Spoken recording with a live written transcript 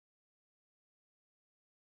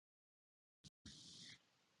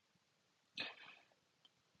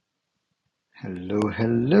Hello,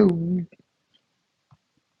 hello.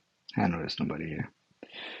 I know there's nobody here.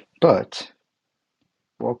 But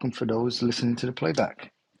welcome for those listening to the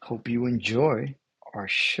playback. Hope you enjoy our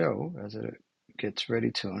show as it gets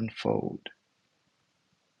ready to unfold.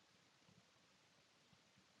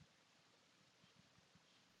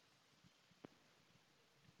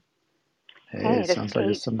 Hey, Hey, it this is sounds like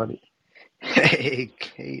there's Kate. somebody. Hey,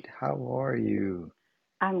 Kate, how are you?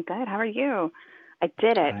 I'm good. How are you? I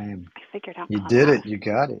did it. I am. I figured out You did Clubhouse. it. You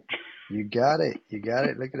got it. You got it. You got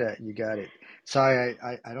it. Look at that. You got it. Sorry,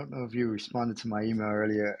 I don't know if you responded to my email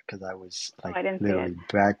earlier because I was Oh, like I didn't see it. literally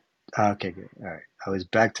back. Okay, good. All right. I was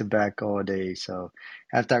back to back all day. So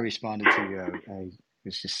after I responded to you, I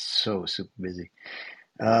was just so super busy.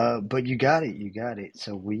 But you got it. You got it.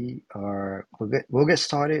 So we'll get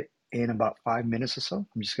started in about 5 minutes or so.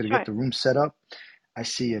 I'm just gonna get Sure. the room set up. I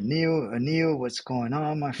see Anil. Anil, what's going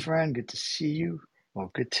on, my friend? Good to see you.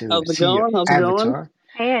 Well, good to How's it see your going? How's it going? avatar.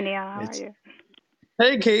 Hey, Anil. How are It's you?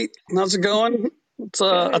 Hey, Kate. How's it going?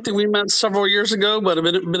 I Good. think we met several years ago, but I've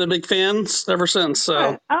been a big fan ever since.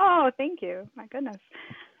 So, Good. Oh, thank you. My goodness.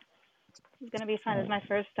 This is going to be fun. This is oh, my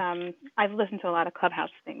first, I've listened to a lot of Clubhouse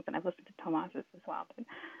things, and I've listened to Tomas's as well, but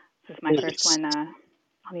this is my first nice. one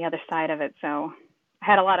on the other side of it. So I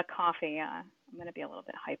had a lot of coffee. I'm going to be a little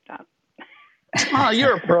bit hyped up. Oh,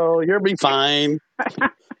 you're a pro. You'll be fine.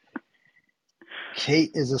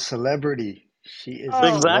 Kate is a celebrity. She is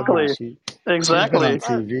a Oh, celebrity. Exactly. gosh. She's been Exactly. on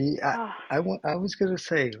Well, TV. oh, I was gonna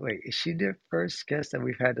say, wait, is she the first guest that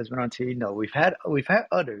we've had that's been on TV? No, we've had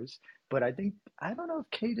others, but I don't know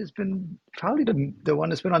if Kate has been probably the one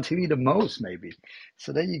that's been on TV the most, maybe.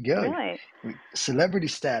 So there you go, really? celebrity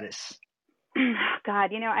status.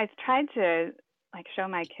 God, I've tried to like show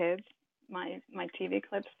my kids my TV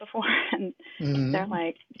clips before, and they're Hmm.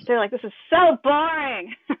 like they're like this is so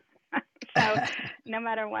boring. So no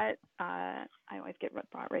matter what, I always get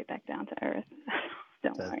brought right back down to earth.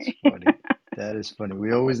 Don't That's worry. funny. That is funny.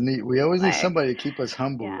 We always need Like, somebody to keep us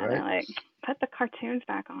humble, yeah, right? they're like put the cartoons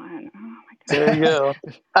back on. Oh my There you go.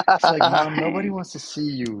 It's like, Mom, nobody goodness. wants to see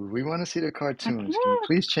you. We want to see the Like, cartoons. Can you yeah,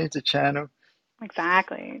 please change the channel?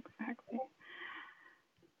 exactly.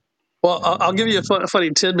 Well, I'll give you a Um,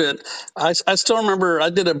 funny tidbit. I still remember I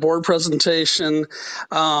did a board presentation,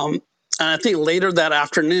 and I think later that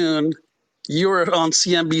afternoon, you were on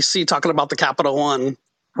CNBC talking about the Capital One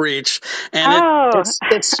breach, and Oh,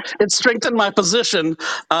 it strengthened my position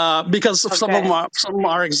because oh, good. some of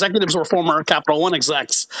our executives were former Capital One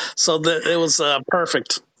execs, so that it was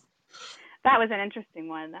perfect. That was an interesting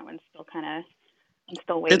one. That one's still kind of. I'm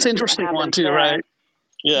still waiting It's to an see what interesting one happens too, right? there.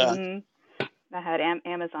 Yeah. Mhm. I had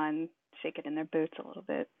Amazon shaking in their boots a little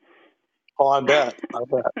bit. Oh, I bet. I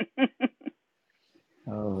bet.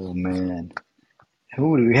 oh man.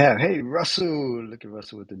 Who do we have? Hey, Russell. Look at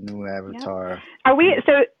Russell with the new Yep. avatar. Are we Look,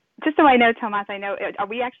 so? Just so I know, Tomas, I know. Are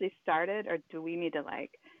we actually started, or do we need to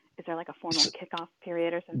like? Is there like a formal s- kickoff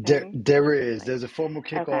period or there, something? there is. Like, There's a formal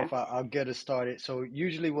okay, kickoff. I'll get us started. So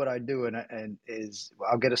usually, what I do and is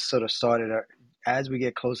I'll get us sort of started as we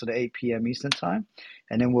get closer to 8 p.m. Eastern time,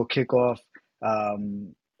 and then we'll kick off.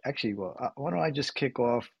 Um, actually, well, why don't I just kick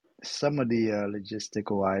off some of the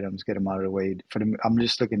logistical items, get them out of the way. I'm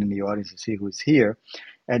just looking in the audience to see who's here,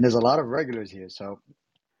 and there's a lot of regulars here. So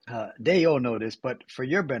they all know this, but for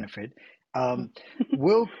your benefit, um,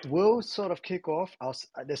 we'll sort of kick off.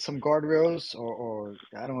 There's some guardrails, or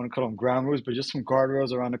I don't want to call them ground rules, but just some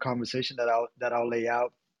guardrails around the conversation that I'll lay out,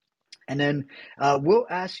 and then we'll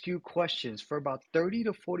ask you questions for about 30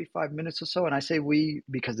 to 45 minutes or so. And I say we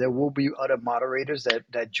because there will be other moderators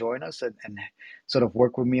that join us and sort of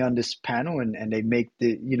work with me on this panel, and they make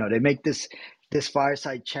this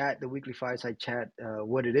fireside chat, the weekly fireside chat,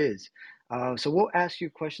 what it is. So we'll ask you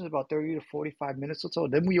questions about 30 to 45 minutes or so.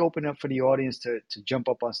 Then we open up for the audience to jump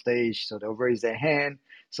up on stage. So they'll raise their hand.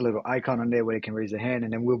 It's a little icon on there where they can raise their hand,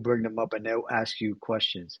 and then we'll bring them up and they'll ask you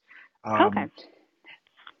questions. okay. Um,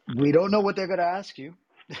 we don't know what they're going to ask you.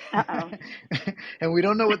 Uh oh. And we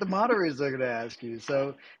don't know what the moderators are going to ask you.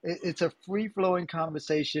 So it's a free flowing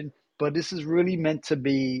conversation, but this is really meant to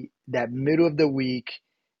be that middle of the week.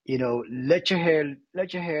 Let your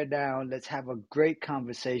hair down. Let's have a great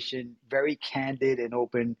conversation, very candid and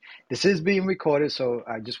open. This is being recorded, so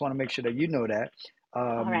I just want to make sure that you know that.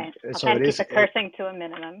 All Um, right. I'll try so to it keep is. the cursing to a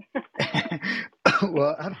minimum.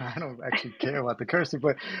 Well, I don't actually care about the cursing,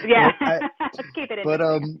 but Yeah. but I Let's keep it but interesting.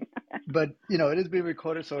 um, but it is being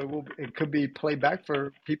recorded, so it could be played back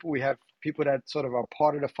for people. We have people that sort of are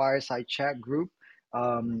part of the fireside chat group,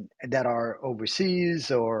 that are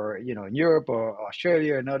overseas or in Europe or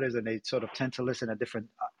Australia and others, and they sort of tend to listen at different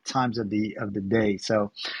times of the day.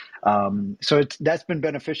 So that's been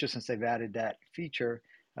beneficial since they've added that feature.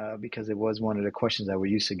 Because it was one of the questions that we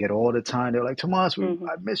used to get all the time. They're like, Tomas,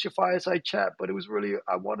 I miss your fireside chat, but it was really,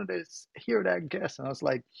 I wanted to hear that guest. And I was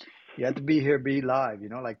like, you have to be here, be live,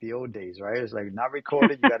 like the old days, right? It's like not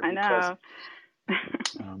recorded, you got to I be present. know.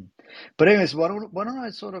 Um, but anyways, why don't I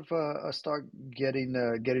sort of start getting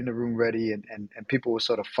the room ready and people will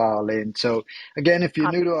sort of file in. So again, if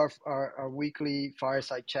you're new Awesome. to our weekly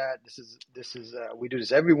fireside chat, this is we do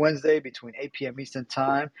this every Wednesday between 8 p.m. Eastern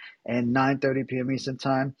time and 9:30 p.m. Eastern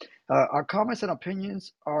time. Our comments and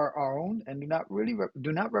opinions are our own and do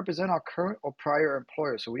not represent our current or prior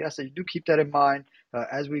employer. So we ask that you do keep that in mind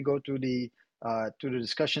as we go through the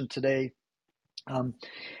discussion today. We're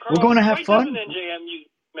Carl, going to have why doesn't fun. NJMU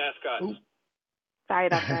mascots? Ooh. Sorry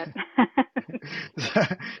about that.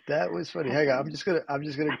 That was funny. Hang on, I'm just gonna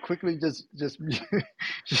quickly just mute,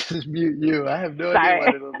 just mute you. I have no idea why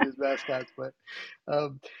Sorry. they don't use mascots, but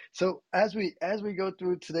so as we go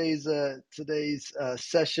through today's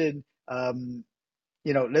session,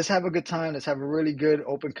 let's have a good time. Let's have a really good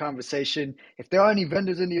open conversation. If there are any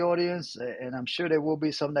vendors in the audience, and I'm sure there will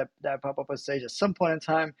be some that pop up on stage at some point in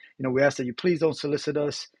time, we ask that you please don't solicit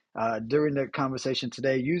us during the conversation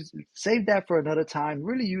today. Save that for another time.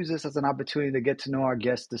 Really use this as an opportunity to get to know our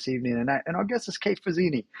guest this evening. And our guest is Kate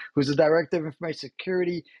Fazzini, who's the Director of Information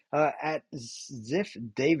Security at Ziff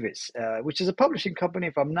Davis, which is a publishing company,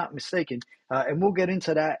 if I'm not mistaken. And we'll get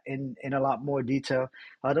into that in a lot more detail.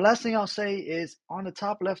 The last thing I'll say is on the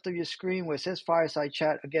top left of your screen where it says Fireside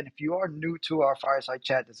Chat. Again, if you are new to our Fireside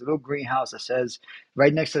Chat, there's a little greenhouse that says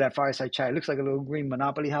right next to that Fireside Chat. It looks like a little green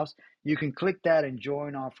Monopoly house. You can click that and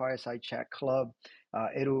join our Fireside Chat club.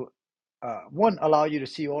 It'll one, allow you to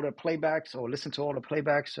see all the playbacks or listen to all the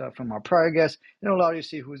playbacks from our prior guests, and it'll allow you to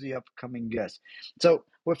see who's the upcoming guest. So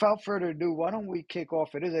without further ado, why don't we kick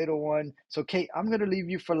off? It is 8:01. So Kate, I'm going to leave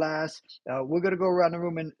you for last. We're going to go around the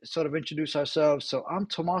room and sort of introduce ourselves. So I'm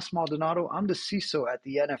Tomas Maldonado. I'm the CISO at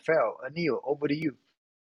the NFL. Anil, over to you.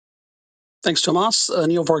 Thanks, Tomas.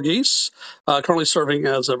 Neil Varghese, currently serving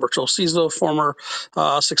as a virtual CISO, former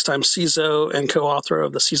six-time CISO, and co-author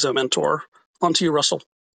of the CISO Mentor. On to you, Russell.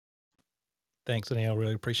 Thanks, Anil.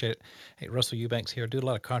 Really appreciate it. Hey, Russell Eubanks here. Do a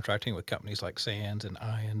lot of contracting with companies like Sands and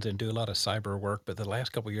Ions and do a lot of cyber work. But the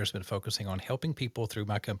last couple of years, I've been focusing on helping people through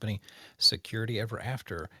my company, Security Ever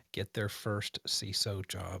After, get their first CISO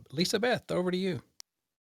job. Lisa Beth, over to you.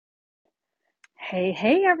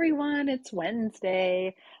 Hey, everyone, it's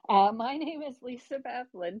Wednesday. My name is Lisa Beth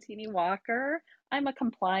Lentini Walker. I'm a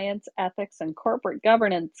compliance, ethics, and corporate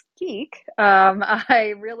governance geek.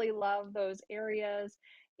 I really love those areas,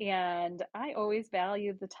 and I always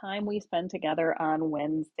value the time we spend together on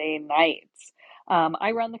Wednesday nights.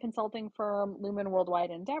 I run the consulting firm Lumen Worldwide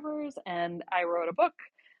Endeavors, and I wrote a book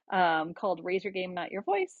called Raise Your Game, Not Your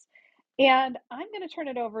Voice. And I'm going to turn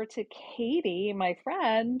it over to Katie, my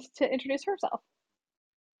friend, to introduce herself.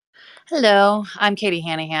 Hello, I'm Katie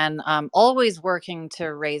Hanahan. Always working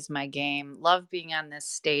to raise my game. Love being on this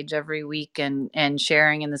stage every week and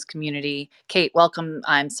sharing in this community. Kate, welcome.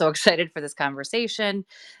 I'm so excited for this conversation.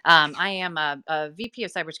 I am a VP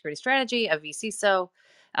of Cybersecurity Strategy, a VCISO,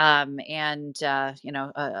 and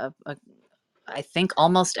I think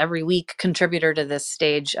almost every week contributor to this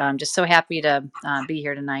stage. I'm just so happy to be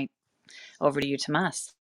here tonight. Over to you,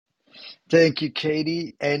 Tomas. Thank you,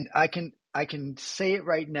 Katie. And I can say it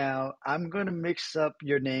right now. I'm gonna mix up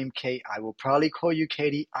your name, Kate. I will probably call you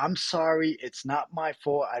Katie. I'm sorry. It's not my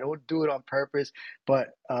fault. I don't do it on purpose. But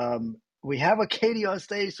we have a Katie on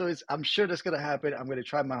stage, so I'm sure that's gonna happen. I'm gonna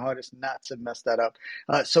try my hardest not to mess that up.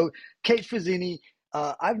 So Kate Fazzini,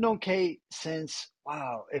 I've known Kate since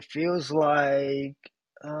wow, it feels like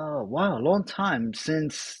wow, a long time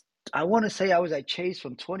since I want to say I was at Chase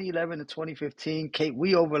from 2011 to 2015. Kate,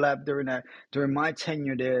 we overlapped during my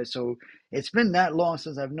tenure there. So it's been that long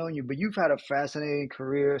since I've known you, but you've had a fascinating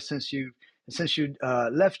career since you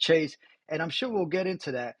left Chase, and I'm sure we'll get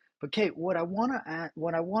into that. But Kate, what I would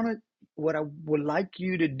like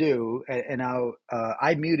you to do, and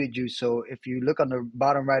I muted you, so if you look on the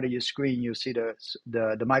bottom right of your screen, you'll see the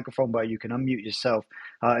microphone bar. You can unmute yourself.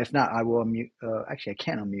 If not, I will unmute. Actually, I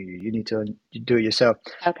can't unmute you. You need to do it yourself.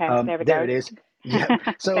 Okay, there we There go. it is. Yep.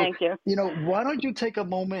 So, Thank you. why don't you take a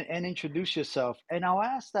moment and introduce yourself? And I'll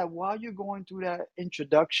ask that while you're going through that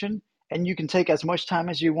introduction, and you can take as much time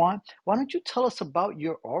as you want, why don't you tell us about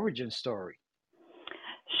your origin story?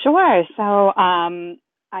 Sure. So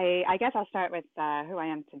I guess I'll start with who I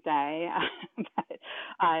am today.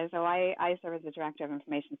 So I serve as the Director of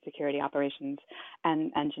Information Security Operations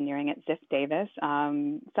and Engineering at Ziff Davis.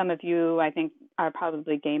 Some of you, I think, are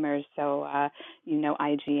probably gamers, so you know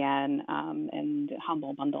IGN and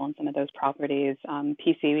Humble Bundle and some of those properties.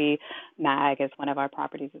 PCB Mag is one of our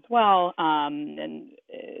properties as well. And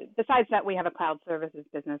besides that, we have a cloud services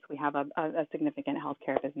business. We have a significant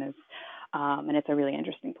healthcare business, and it's a really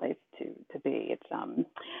interesting place to be. It's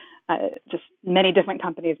just many different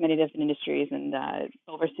companies, many different industries, and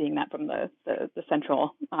overseeing that from the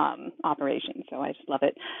central operation. So I just love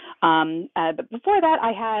it. But before that,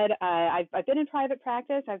 I've been in private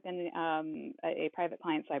practice. I've been a private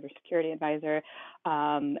client cybersecurity advisor,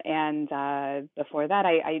 and before that,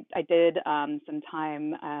 I did some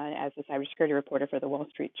time as a cybersecurity reporter for the Wall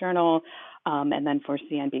Street Journal, and then for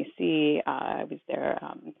CNBC, I was their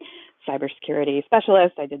cybersecurity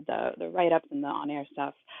specialist. I did the write-ups and the on-air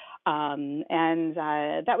stuff. And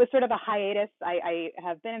that was sort of a hiatus. I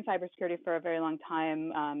have been in cybersecurity for a very long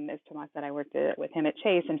time. As Tomas said, I worked with him at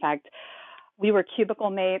Chase. In fact, we were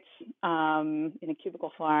cubicle mates in a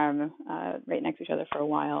cubicle farm right next to each other for a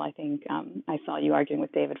while. I think I saw you arguing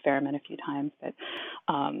with David Fairman a few times, but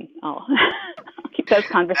I'll keep those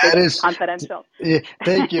conversations confidential. Yeah,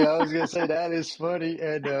 thank you. I was gonna say that is funny,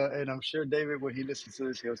 and I'm sure David, when he listens to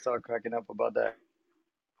this, he'll start cracking up about that.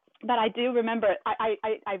 But I do remember,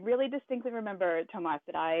 I really distinctly remember, Tomas,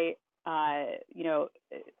 that I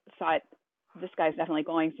thought this guy's definitely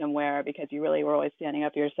going somewhere because you really were always standing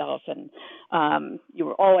up for yourself, and you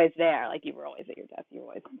were always there, like you were always at your desk, you were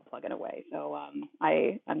always plugging away. So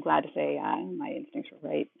I'm glad to say my instincts were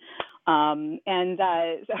right.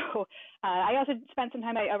 So I also spent some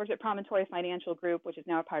time, I worked at Promontory Financial Group, which is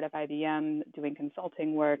now a part of IBM, doing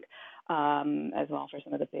consulting work as well for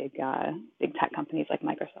some of the big tech companies like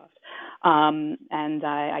Microsoft.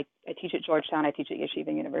 I teach at Georgetown. I teach at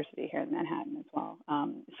Yeshiva University here in Manhattan as well,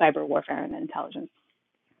 cyber warfare and intelligence.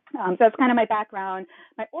 So that's kind of my background.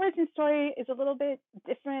 My origin story is a little bit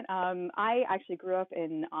different. I actually grew up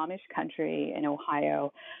in Amish country in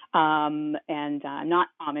Ohio, and not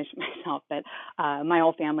Amish myself, but my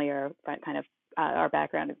whole family are kind of, our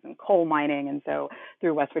background is in coal mining, and so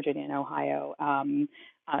through West Virginia and Ohio,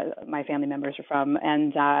 my family members are from.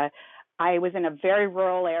 And I was in a very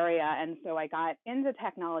rural area, and so I got into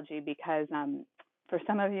technology because for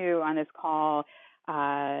some of you on this call,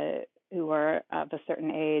 who are of a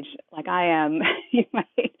certain age, like I am, you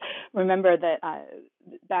might remember that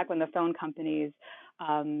back when the phone companies,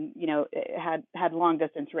 had long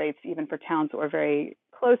distance rates, even for towns that were very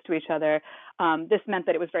close to each other. This meant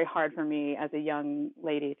that it was very hard for me as a young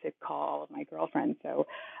lady to call my girlfriend. So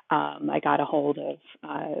I got a hold of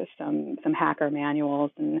some hacker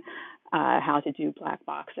manuals and how to do black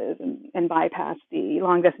boxes and bypass the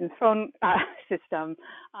long distance phone system.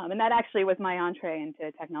 And that actually was my entree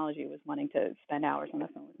into technology, was wanting to spend hours on the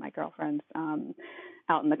phone with my girlfriends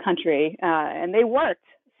out in the country, and they worked.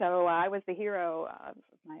 So I was the hero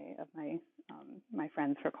of my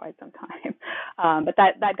friends for quite some time. But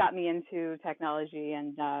that got me into technology,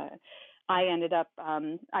 and I ended up,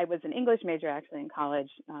 I was an English major actually in college,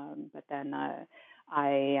 but then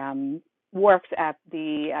I worked at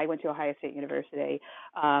I went to Ohio State University,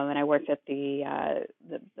 and I worked at the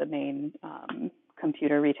main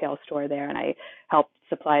computer retail store there, and I helped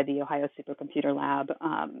supply the Ohio Supercomputer Lab.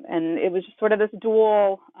 And it was just sort of this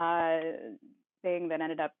dual thing that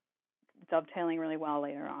ended up dovetailing really well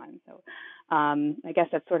later on. So I guess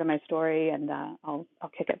that's sort of my story, and I'll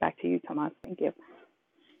kick it back to you, Tomas. Thank you.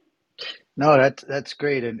 No, that's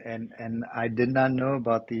great, and I did not know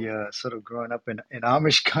about the sort of growing up in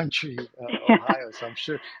Amish country, Ohio. So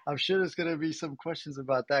I'm sure there's going to be some questions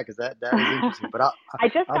about that, because that is interesting. But I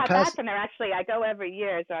just I'll got pass. back from there. Actually, I go every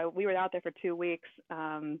year, so we were out there for 2 weeks,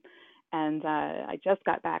 and I just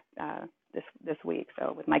got back this week.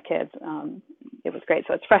 So with my kids, it was great.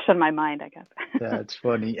 So it's fresh on my mind, I guess. That's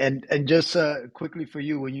funny. And just quickly for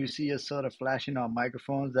you, when you see us sort of flashing our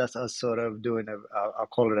microphones, that's us sort of doing I'll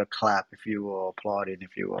call it a clap, if you will, applauding,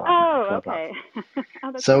 if you will, on Oh, Clubhouse. okay.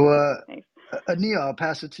 Oh, that's So, nice. Thanks. Anil, I'll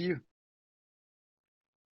pass it to you.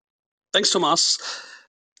 Thanks, Tomas.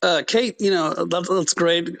 Kate, that's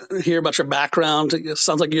great to hear about your background. It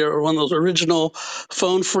sounds like you're one of those original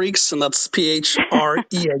phone freaks, and that's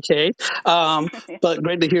PHREAK. But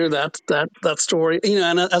great to hear that story.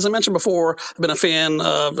 And as I mentioned before, I've been a fan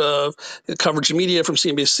of coverage media from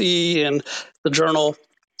CNBC and the Journal.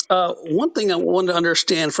 One thing I wanted to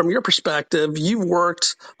understand from your perspective, you've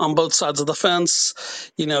worked on both sides of the fence,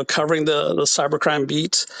 covering the cybercrime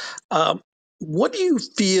beat. What do you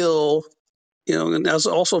feel? And as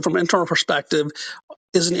also from an internal perspective,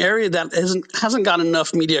 is an area that hasn't gotten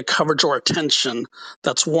enough media coverage or attention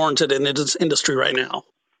that's warranted in its industry right now?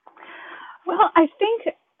 Well, I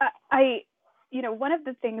think one of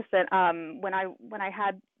the things that when I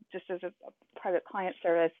had just as a private client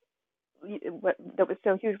service, what that was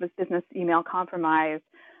so huge was business email compromise,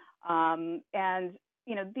 and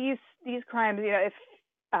these crimes. If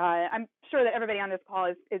I'm sure that everybody on this call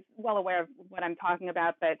is well aware of what I'm talking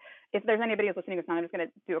about, but if there's anybody who's listening to this, I'm just going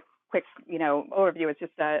to do a quick overview. It's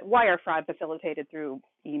just a wire fraud facilitated through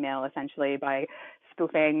email, essentially by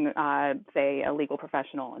spoofing, say, a legal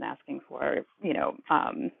professional and asking for you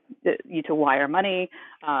to wire money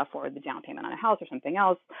for the down payment on a house or something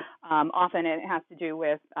else. Often it has to do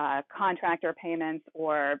with contractor payments,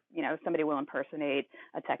 or somebody will impersonate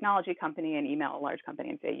a technology company and email a large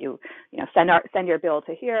company and say send your bill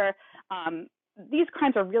to here. These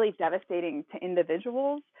crimes are really devastating to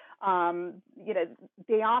individuals.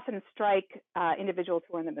 They often strike individuals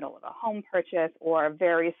who are in the middle of a home purchase, or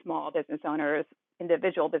very small business owners,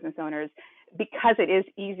 individual business owners, because it is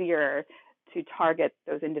easier to target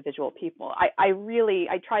those individual people. I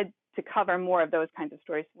tried to cover more of those kinds of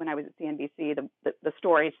stories when I was at CNBC, the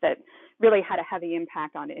stories that really had a heavy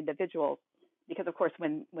impact on individuals, because of course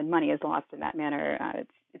when money is lost in that manner,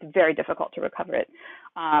 it's very difficult to recover it.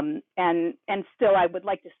 And still, I would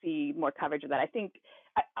like to see more coverage of that. I think,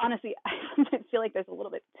 honestly, I sometimes feel like there's a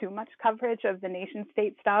little bit too much coverage of the nation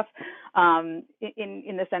state stuff, in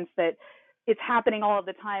the sense that it's happening all of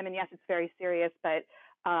the time, and yes, it's very serious, but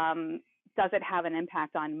does it have an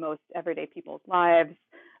impact on most everyday people's lives?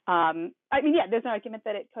 There's no argument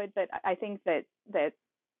that it could, but I think that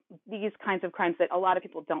these kinds of crimes that a lot of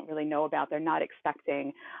people don't really know about, they're not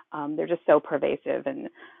expecting, they're just so pervasive, and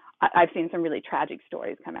I've seen some really tragic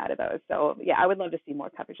stories come out of those. So yeah, I would love to see more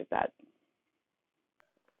coverage of that.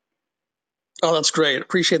 Oh, that's great.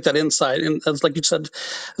 Appreciate that insight. And as like you said,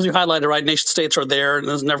 as you highlighted, right, nation states are there, and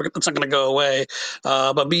it's not going to go away.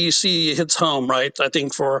 But BEC hits home, right? I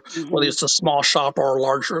think for whether it's a small shop or a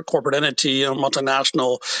larger corporate entity,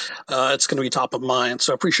 multinational, it's going to be top of mind.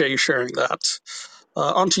 So I appreciate you sharing that.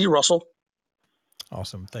 On to you, Russell.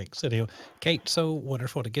 Awesome. Thanks, Anil. Kate, so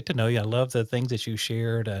wonderful to get to know you. I love the things that you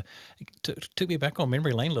shared. Took me back on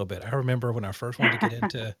memory lane a little bit. I remember when I first wanted to get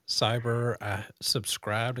into cyber, I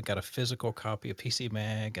subscribed and got a physical copy of PC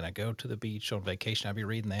Mag, and I go to the beach on vacation. I'd be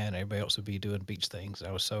reading that, and everybody else would be doing beach things.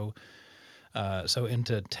 I was so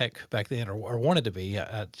into tech back then, or wanted to be.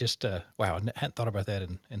 I just, wow, I hadn't thought about that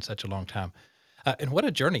in such a long time. And what a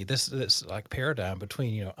journey this like paradigm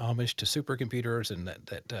between Amish to supercomputers, and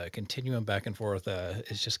that continuum back and forth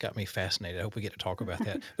has just got me fascinated. I hope we get to talk about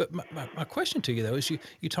that. But my question to you though is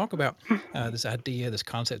you talk about this idea, this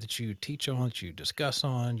concept that you teach on, that you discuss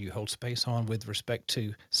on, you hold space on with respect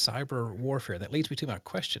to cyber warfare. That leads me to my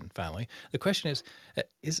question. Finally, the question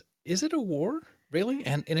is it a war? Really?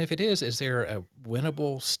 And if it is there a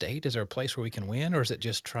winnable state? Is there a place where we can win, or is it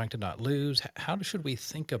just trying to not lose? How should we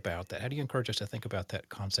think about that? How do you encourage us to think about that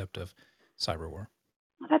concept of cyber war?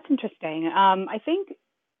 Well, that's interesting. I think,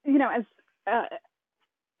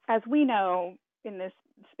 as we know in this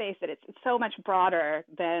space, that it's so much broader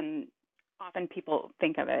than often people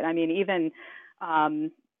think of it. I mean, even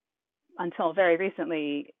until very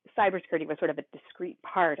recently, cybersecurity was sort of a discrete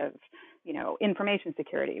part of information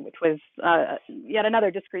security, which was yet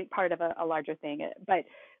another discrete part of a larger thing. But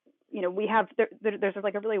we have there's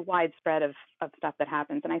like a really wide spread of stuff that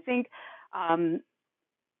happens, and I think,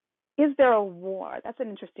 is there a war? That's an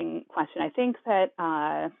interesting question. I think that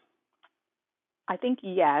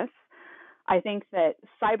yes. I think that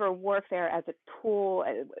cyber warfare as a tool.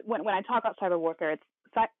 When I talk about cyber warfare, it's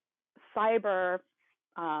cyber.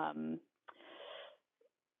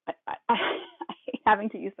 I hate having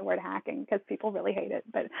to use the word hacking because people really hate it,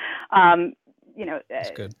 but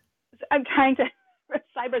That's good. I'm trying to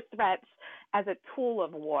cyber threats as a tool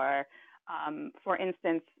of war. For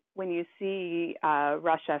instance, when you see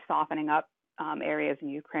Russia softening up areas in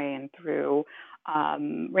Ukraine through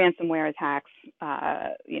ransomware attacks,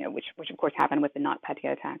 which of course happened with the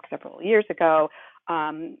NotPetya attack several years ago,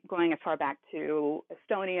 going as far back to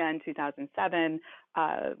Estonia in 2007.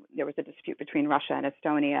 There was a dispute between Russia and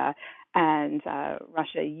Estonia, and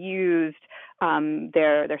Russia used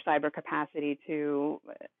their cyber capacity to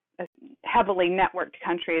a heavily networked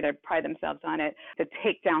country that pride themselves on it to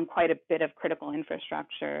take down quite a bit of critical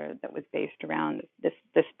infrastructure that was based around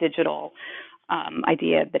this digital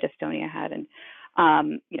idea that Estonia had. And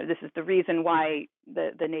this is the reason why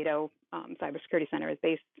the NATO Cybersecurity Center is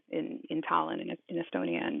based in Tallinn in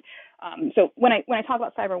Estonia. And so when I talk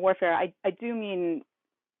about cyber warfare, I do mean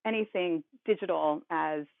anything digital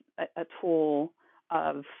as a tool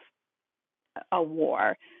of a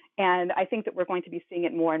war. And I think that we're going to be seeing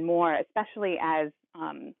it more and more, especially as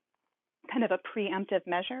kind of a preemptive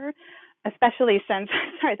measure, especially since,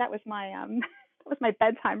 sorry, that was my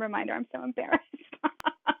bedtime reminder. I'm so embarrassed.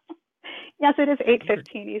 Yes, it is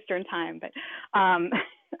 8:15 Eastern time, but I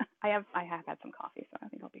have had some coffee, so I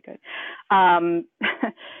think I'll be good.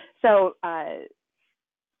 So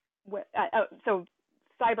so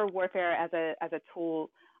cyber warfare as a tool,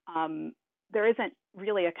 there isn't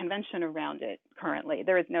really a convention around it currently.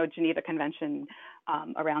 There is no Geneva Convention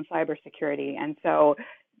around cybersecurity, and so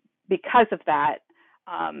because of that,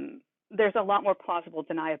 there's a lot more plausible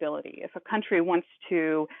deniability. If a country wants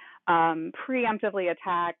to preemptively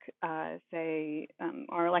attack, say,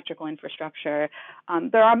 our electrical infrastructure,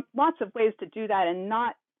 there are lots of ways to do that and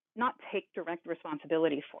not take direct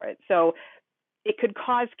responsibility for it. So it could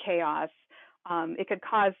cause chaos. It could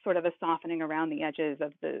cause sort of a softening around the edges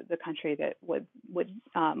of the country that would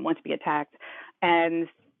want to be attacked. And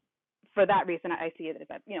for that reason, I see it as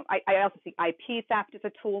I also see IP theft as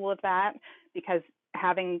a tool of that, because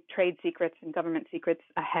having trade secrets and government secrets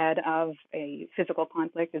ahead of a physical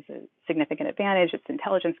conflict is a significant advantage. It's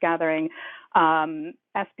intelligence gathering.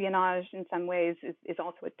 Espionage in some ways is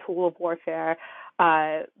also a tool of warfare.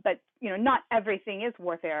 But not everything is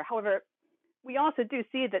warfare. However, we also do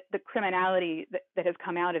see that the criminality that has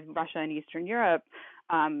come out of Russia and Eastern Europe,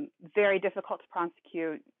 very difficult to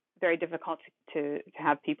prosecute, very difficult to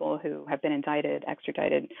have people who have been indicted,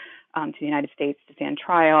 extradited to the United States to stand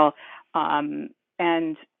trial.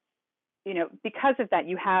 And because of that,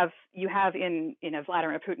 you have in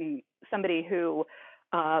Vladimir Putin somebody who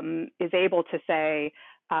is able to say,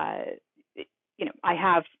 I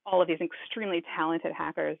have all of these extremely talented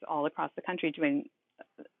hackers all across the country doing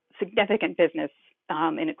significant business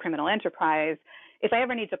in a criminal enterprise. If I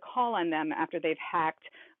ever need to call on them after they've hacked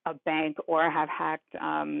a bank or have hacked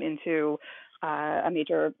into a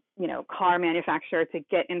major car manufacturer to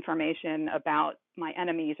get information about my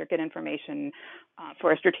enemies or get information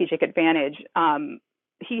for a strategic advantage,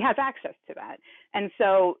 he has access to that. And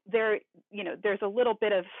so there's a little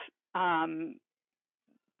bit of a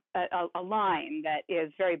line that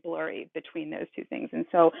is very blurry between those two things. And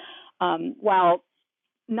so while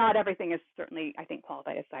not everything is certainly, I think,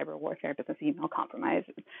 qualified as cyber warfare, business email compromise,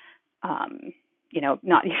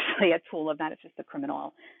 not usually a tool of that. It's just a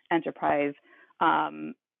criminal enterprise.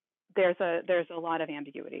 There's a lot of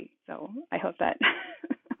ambiguity. So I hope that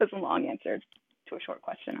was a long answer to a short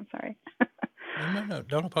question. I'm sorry. No,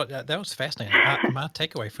 don't apologize. That was fascinating. My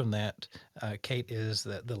takeaway from that, Kate, is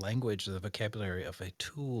that the language, the vocabulary of a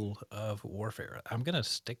tool of warfare. I'm going to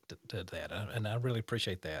stick to that, and I really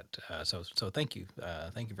appreciate that. So thank you.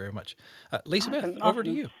 Thank you very much. Lisa Beth, over to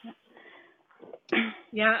you.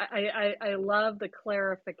 Yeah, I love the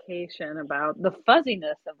clarification about the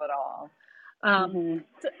fuzziness of it all.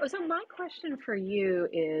 So my question for you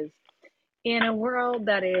is, in a world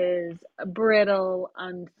that is brittle,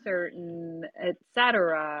 uncertain,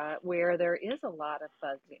 etc., where there is a lot of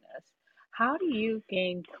fuzziness, how do you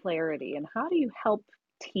gain clarity, and how do you help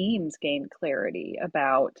teams gain clarity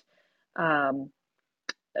about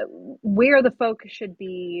where the focus should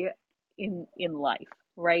be in life,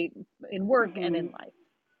 right? In work and in life.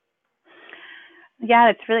 Yeah,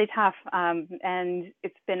 it's really tough, and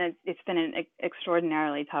it's been an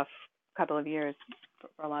extraordinarily tough couple of years for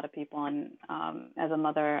a lot of people. And as a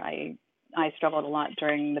mother, I struggled a lot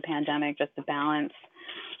during the pandemic just to balance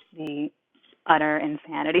the utter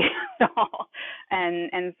insanity of it all.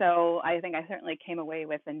 And so I think I certainly came away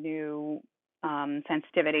with a new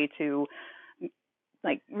sensitivity to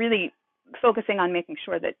really focusing on making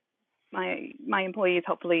sure that my employees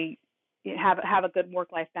hopefully have a good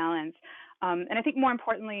work-life balance. And I think more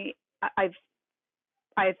importantly, I've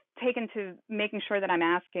taken to making sure that I'm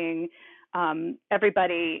asking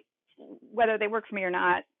everybody, whether they work for me or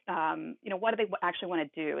not, what do they actually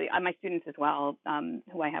want to do? My students as well,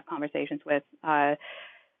 who I have conversations with,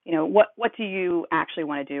 what do you actually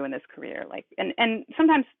want to do in this career? And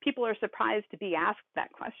sometimes people are surprised to be asked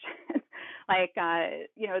that question.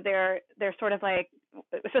 They're sort of like,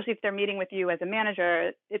 especially if they're meeting with you as a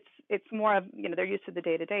manager, it's more of, they're used to the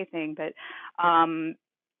day-to-day thing, but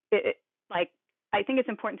I think it's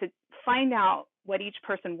important to find out what each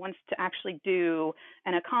person wants to actually do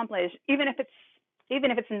and accomplish, even if it's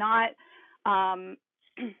not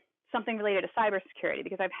something related to cybersecurity,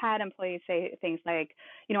 because I've had employees say things like,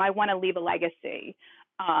 I want to leave a legacy.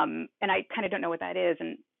 And I kind of don't know what that is.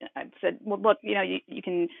 And I've said, well, look, you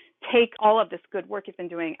can take all of this good work you've been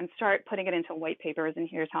doing and start putting it into white papers, and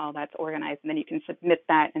here's how that's organized. And then you can submit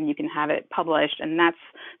that and you can have it published. And that's,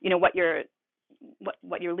 what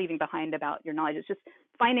what you're leaving behind about your knowledge. It's just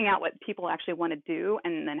finding out what people actually want to do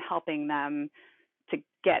and then helping them to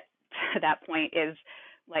get to that point is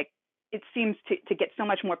like, it seems to get so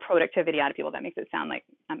much more productivity out of people. That makes it sound like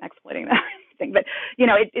I'm exploiting that thing, but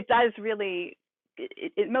it does really,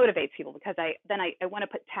 it motivates people, because I want to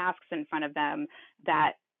put tasks in front of them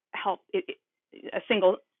that help a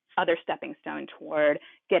single other stepping stone toward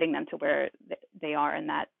getting them to where they are and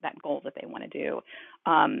that goal that they want to do.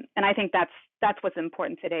 And I think that's what's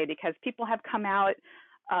important today, because people have come out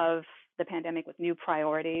of the pandemic with new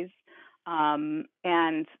priorities. And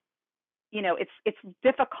it's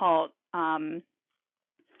difficult. No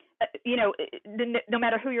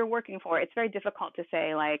matter who you're working for, it's very difficult to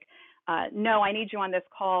say like, no, I need you on this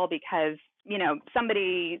call because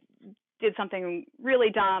somebody did something really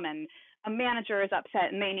dumb and a manager is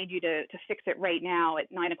upset and they need you to fix it right now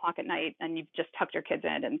at 9 o'clock at night, and you've just tucked your kids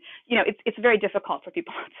in, and it's very difficult for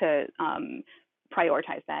people to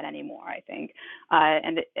prioritize that anymore, I think.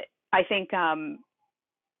 I think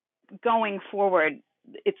going forward,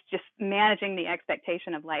 it's just managing the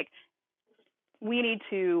expectation of like, we need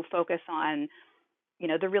to focus on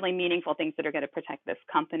the really meaningful things that are going to protect this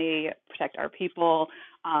company, protect our people,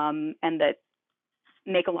 and that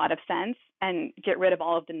make a lot of sense, and get rid of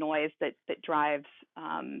all of the noise that drives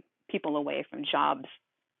people away from jobs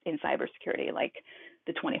in cybersecurity, like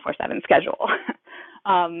the 24/7 schedule.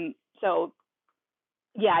 So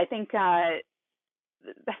yeah, I think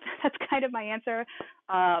that's kind of my answer.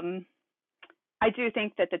 I do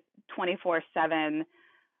think that the 24/7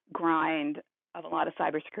 grind of a lot of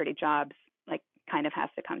cybersecurity jobs like kind of has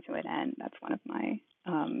to come to an end. That's one of my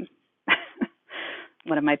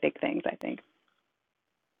one of my big things, I think.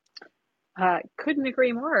 Couldn't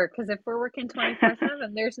agree more, because if we're working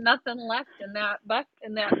 24/7, there's nothing left in that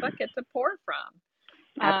bucket to pour from.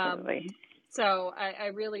 Absolutely. So I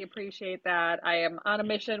really appreciate that. I am on a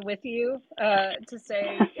mission with you to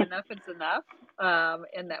say enough is enough,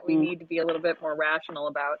 and that we need to be a little bit more rational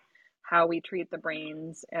about how we treat the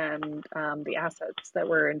brains and the assets that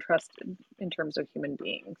we're entrusted in terms of human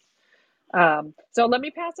beings. So let me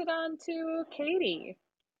pass it on to Katie.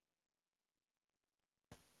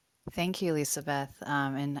 Thank you, Elisabeth,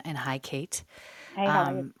 and hi, Kate. Hey, how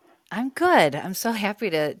are you? I'm good. I'm so happy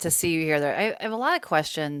to see you here. I have a lot of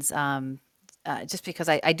questions, just because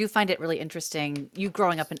I do find it really interesting. You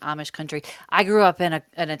growing up in Amish country, I grew up in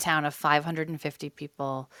a town of 550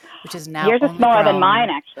 people, which is now Yours is only smaller than grown. mine,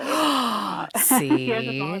 actually. Yours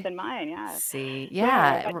is smaller See, than mine. Yeah. see, Where?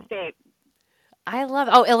 yeah. What state? I love.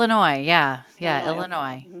 Illinois. Yeah,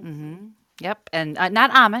 Illinois. Okay. Mm-hmm. Yep, and not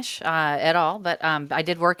Amish at all, but I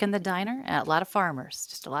did work in the diner. A lot of farmers,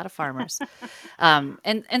 just a lot of farmers.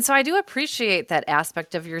 And so I do appreciate that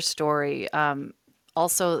aspect of your story.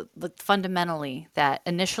 Also, fundamentally, that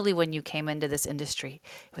initially when you came into this industry,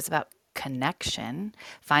 it was about connection.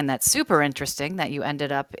 Find that super interesting that you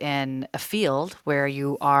ended up in a field where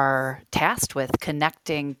you are tasked with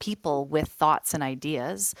connecting people with thoughts and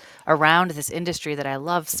ideas around this industry that I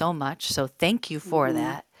love so much. So thank you for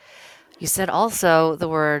that. You said also the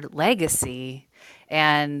word legacy,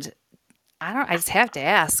 and I just have to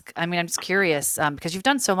ask. I mean, I'm just curious because you've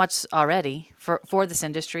done so much already for this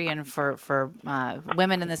industry and for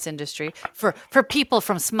women in this industry, for people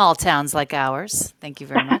from small towns like ours. Thank you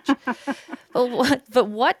very much. But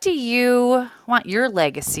what do you want your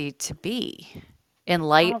legacy to be in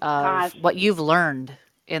light Oh of gosh. what you've learned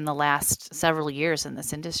in the last several years in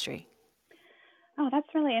this industry? Oh,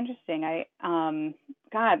 that's really interesting.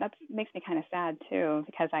 God, that makes me kind of sad too,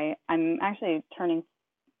 because I'm actually turning.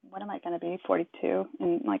 What am I going to be? 42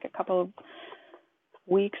 in like a couple of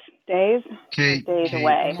weeks, days. Kate, Days Kate,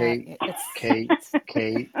 away. Kate, Kate, It's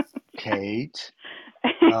Kate, Kate.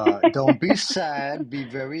 Don't be sad. Be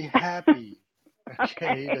very happy.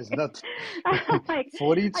 Okay, Okay. there's not. Like, are you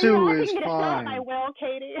 42 is asking me to fill out my fine. will,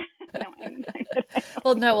 Katie? No, I'm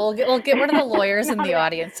Well, no, we'll get one of the lawyers not in the really.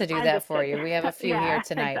 audience to do I'm that just for kidding. you. We have a few here Yeah,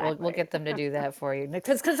 tonight. We'll exactly. get them to do that for you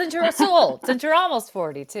because since you're so old, since you're almost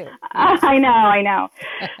 42, I know.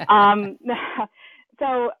 Um,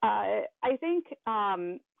 so I think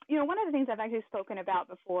one of the things I've actually spoken about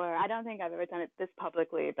before. I don't think I've ever done it this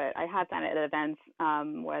publicly, but I have done it at events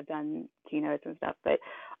where I've done keynotes and stuff. But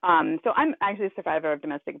so I'm actually a survivor of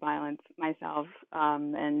domestic violence myself,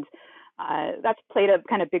 and that's played a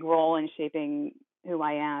kind of big role in shaping who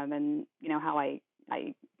I am and how I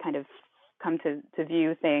kind of come to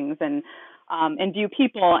view things and view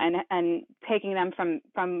people and taking them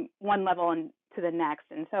from one level and to the next.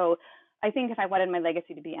 And so I think if I wanted my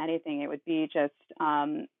legacy to be anything, it would be just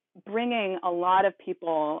bringing a lot of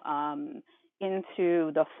people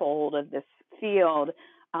into the fold of this field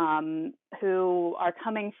who are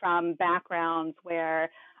coming from backgrounds where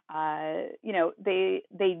they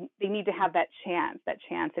need to have that chance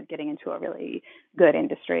at getting into a really good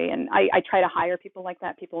industry. And I try to hire people like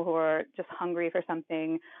that, people who are just hungry for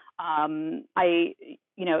something. There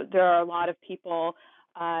are a lot of people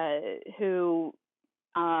who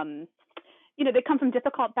they come from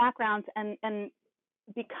difficult backgrounds, and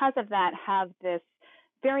because of that have this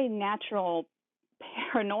very natural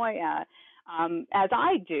paranoia, as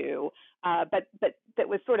I do, but that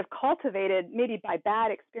was sort of cultivated maybe by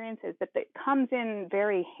bad experiences, but that comes in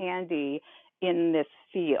very handy in this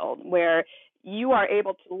field where you are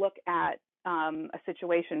able to look at a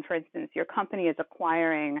situation. For instance, your company is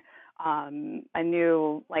acquiring a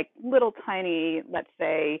new, like, little tiny, let's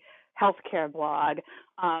say, healthcare blog.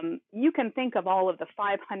 You can think of all of the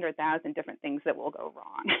 500,000 different things that will go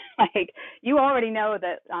wrong. Like, you already know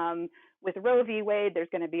that with Roe v. Wade, there's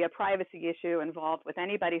going to be a privacy issue involved with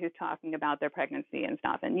anybody who's talking about their pregnancy and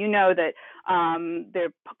stuff. And you know that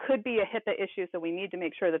there could be a HIPAA issue, so we need to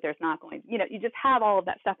make sure that there's not going, you just have all of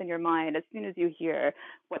that stuff in your mind as soon as you hear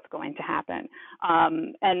what's going to happen.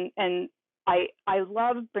 And I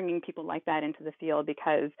love bringing people like that into the field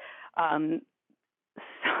because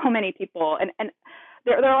so many people, and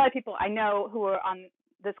there are a lot of people I know who are on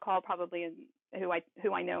this call probably, and who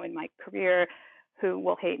I know in my career, who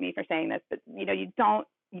will hate me for saying this, but you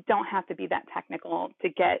don't have to be that technical to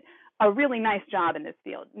get a really nice job in this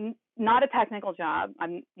field. Not a technical job.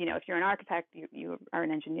 If you're an architect, you are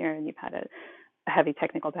an engineer and you've had a heavy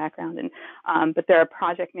technical background, and but there are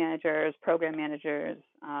project managers, program managers,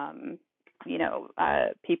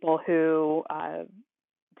 people who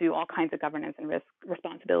do all kinds of governance and risk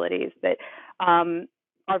responsibilities that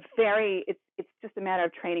are very. It's just a matter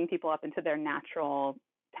of training people up into their natural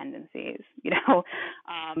tendencies,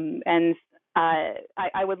 and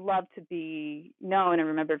I would love to be known and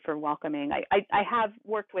remembered for welcoming. I have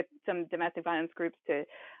worked with some domestic violence groups to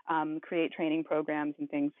create training programs and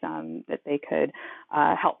things that they could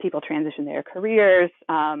help people transition their careers.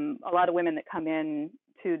 A lot of women that come in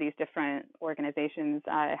to these different organizations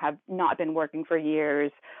have not been working for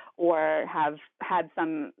years, or have had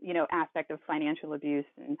some aspect of financial abuse,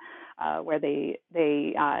 and where they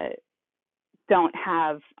don't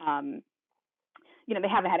have they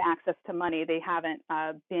haven't had access to money, they haven't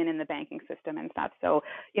been in the banking system and stuff. So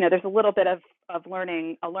there's a little bit of a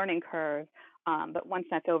learning curve, but once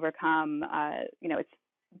that's overcome,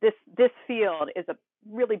 it's this field is a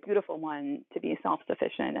really beautiful one to be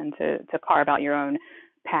self-sufficient and to carve out your own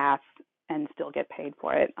path and still get paid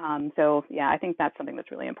for it. So yeah, I think that's something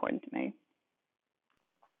that's really important to me.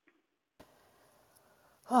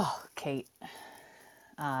 Oh, Kate,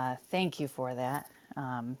 thank you for that.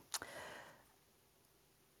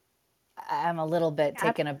 I'm a little bit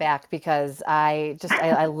taken aback because I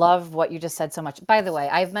love what you just said so much. By the way,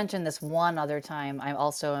 I've mentioned this one other time. I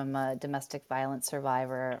also am a domestic violence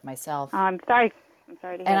survivor myself. I'm sorry to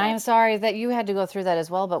hear And that. I'm sorry that you had to go through that as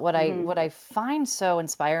well. But what I find so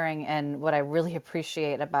inspiring, and what I really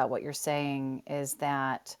appreciate about what you're saying, is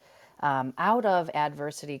that out of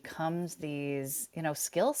adversity comes these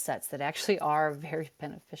skill sets that actually are very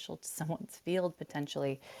beneficial to someone's field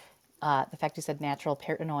potentially. The fact you said natural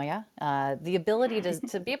paranoia, the ability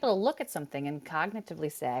to be able to look at something and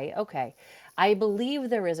cognitively say, okay, I believe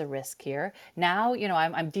there is a risk here. Now,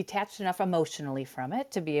 I'm detached enough emotionally from it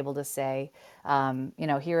to be able to say,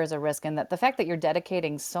 here is a risk. And that the fact that you're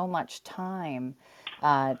dedicating so much time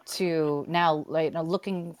to now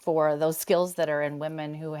looking for those skills that are in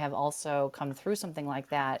women who have also come through something like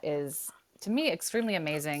that is, to me, extremely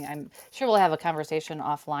amazing. I'm sure we'll have a conversation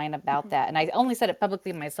offline about that. And I only said it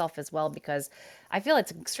publicly myself as well because I feel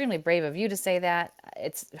it's extremely brave of you to say that.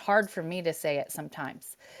 It's hard for me to say it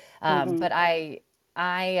sometimes. But I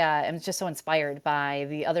am just so inspired by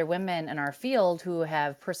the other women in our field who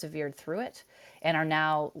have persevered through it and are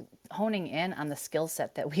now honing in on the skill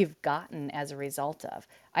set that we've gotten as a result of.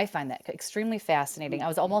 I find that extremely fascinating. I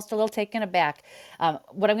was almost a little taken aback.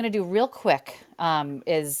 What I'm going to do real quick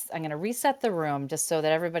is I'm going to reset the room just so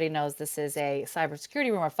that everybody knows this is a cybersecurity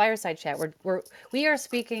room or fireside chat. We are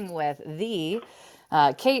speaking with the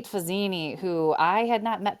Kate Fazzini, who I had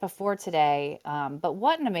not met before today, but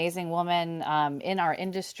what an amazing woman in our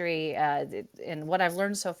industry. And what I've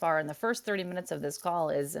learned so far in the first 30 minutes of this call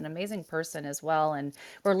is an amazing person as well. And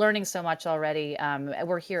we're learning so much already.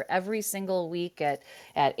 We're here every single week at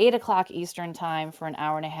 8 o'clock Eastern time for an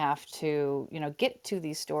hour and a half to get to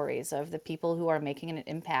these stories of the people who are making an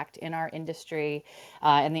impact in our industry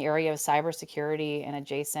in the area of cybersecurity and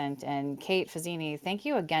adjacent. And Kate Fazzini, thank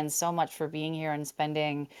you again so much for being here and spending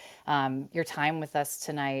spending your time with us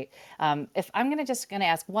tonight. If I'm just going to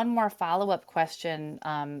ask one more follow-up question,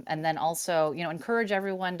 and then also, encourage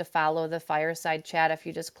everyone to follow the Fireside chat. If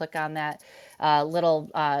you just click on that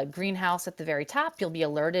little greenhouse at the very top, you'll be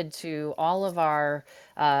alerted to all of our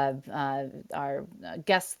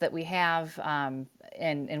guests that we have.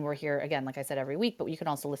 And we're here again, like I said, every week, but you can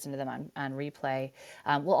also listen to them on replay.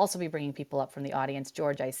 We'll also be bringing people up from the audience.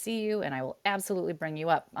 George, I see you, and I will absolutely bring you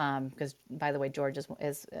up because, by the way, George is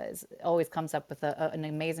always comes up with an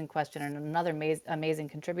amazing question and another amazing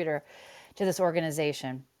contributor to this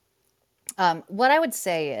organization. What I would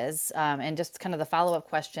say is, and just kind of the follow-up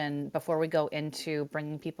question before we go into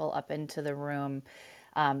bringing people up into the room,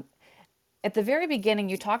 at the very beginning,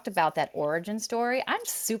 you talked about that origin story. I'm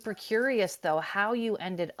super curious, though, how you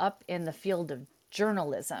ended up in the field of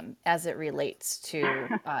journalism as it relates to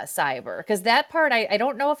cyber. Because that part, I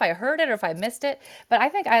don't know if I heard it or if I missed it, but I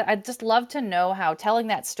think I'd just love to know how telling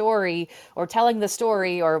that story or telling the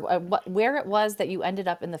story or where it was that you ended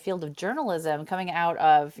up in the field of journalism coming out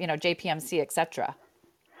of, JPMC, et cetera.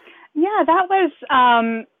 Yeah, that was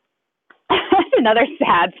another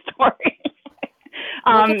sad story.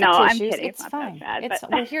 We'll get the no, I'm tissues. kidding. It's not fine. that sad,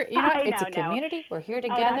 but We're here. It's a no. community. We're here Oh,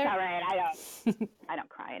 together. that's all right. I don't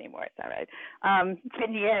cry anymore. It's all right. It's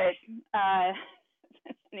been years.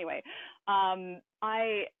 Anyway,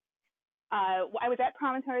 I was at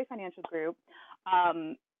Promontory Financial Group.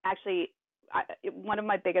 Actually, one of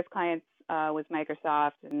my biggest clients was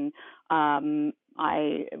Microsoft, and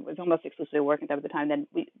I was almost exclusively working with them at the time. Then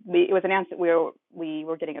it was announced that we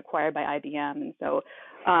were getting acquired by IBM, and so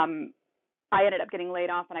I ended up getting laid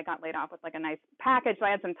off, and I got laid off with like a nice package. So I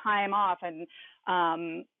had some time off, and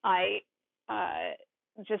I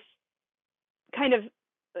just kind of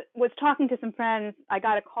was talking to some friends. I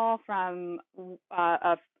got a call from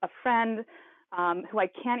a friend who I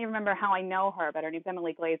can't even remember how I know her, but her name's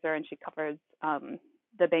Emily Glazer, and she covers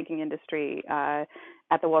the banking industry at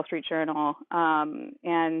the Wall Street Journal.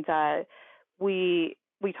 And we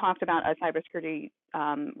talked about a cybersecurity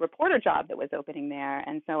reporter job that was opening there,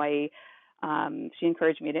 and so she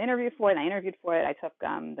encouraged me to interview for it. I interviewed for it. I took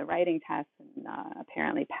the writing test and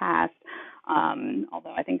apparently passed,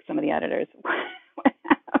 although I think some of the editors have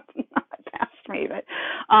not passed me. But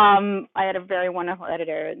I had a very wonderful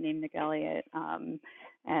editor named Nick Elliott, and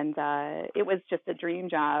it was just a dream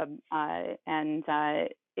job. And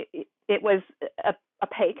it was a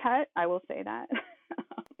pay cut, I will say that.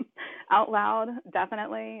 Out loud,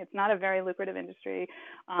 definitely. It's not a very lucrative industry,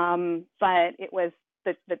 but it was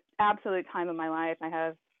the absolute time of my life. I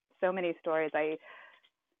have so many stories. I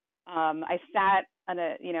sat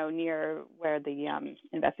at near where the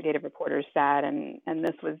investigative reporters sat, and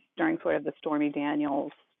this was during sort of the Stormy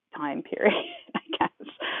Daniels time period, I guess.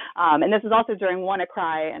 And this was also during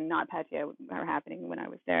WannaCry and NotPetya were happening when I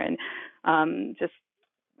was there, and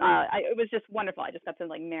it was just wonderful. I just got to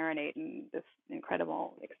marinate in this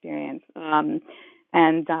incredible experience. I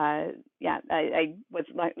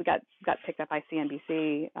got picked up by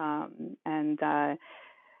CNBC, and I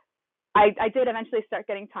did eventually start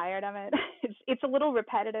getting tired of it. It's a little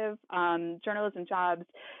repetitive. Journalism jobs,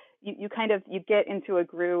 you get into a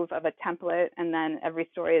groove of a template, and then every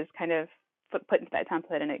story is kind of put into that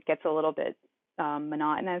template, and it gets a little bit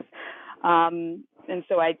monotonous. And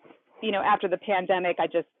so after the pandemic, I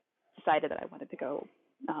just decided that I wanted to go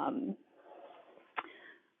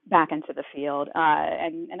back into the field,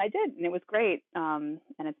 and I did, and it was great, and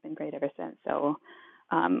it's been great ever since. So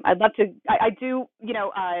I'd love to. I do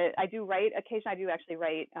write occasionally. I do actually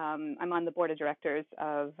write. I'm on the board of directors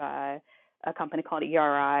of a company called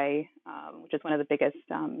ERI, which is one of the biggest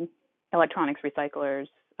electronics recyclers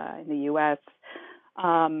in the U.S.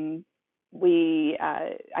 I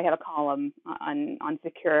have a column on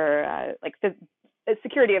security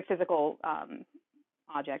of physical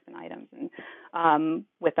objects and items, and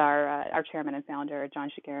with our chairman and founder John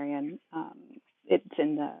Shigarian. It's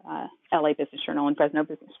in the LA Business Journal and Fresno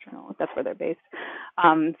Business Journal. That's where they're based.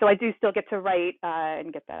 So I do still get to write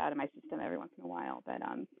and get that out of my system every once in a while. But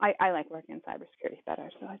I like working in cybersecurity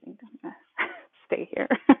better, so I think I'm gonna stay here.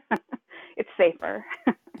 It's safer.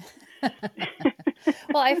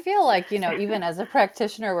 Well, I feel like, even as a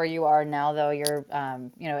practitioner where you are now, though, you're,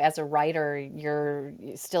 as a writer, you're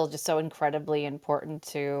still just so incredibly important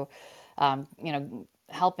to,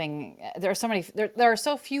 helping. There are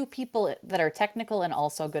so few people that are technical and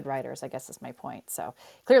also good writers, I guess is my point. So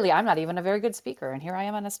clearly I'm not even a very good speaker, and here I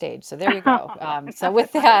am on a stage. So there you go. So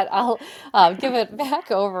with that, I'll give it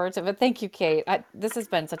back over but thank you, Kate. This has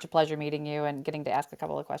been such a pleasure meeting you and getting to ask a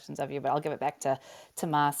couple of questions of you, but I'll give it back to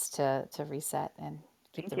Tomas to reset and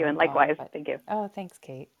keep Thank the you, room and likewise. going. Thank you. Oh, thanks,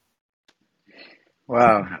 Kate.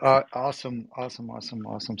 Wow.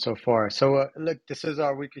 Awesome so far. So, look, this is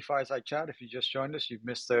our weekly fireside chat. If you just joined us, you've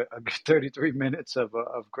missed a good 33 minutes of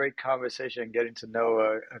great conversation, getting to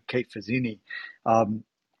know Kate Fazzini. Um,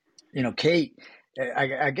 Kate,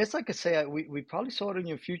 I guess I could say we probably saw it in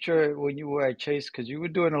your future when you were at Chase because you were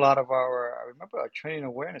doing a lot of I remember our training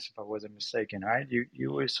awareness, if I wasn't mistaken, right?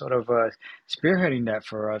 You were sort of spearheading that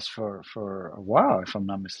for us for a while, if I'm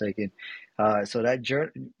not mistaken. So that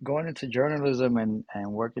going into journalism and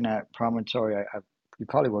working at Promontory, you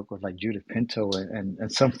probably worked with like Judith Pinto and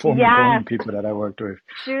some former Yes, Goldman people that I worked with.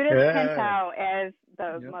 Judith Yeah. Pinto is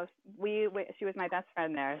the Yep. most. We she was my best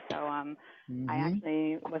friend there, so I Hmm.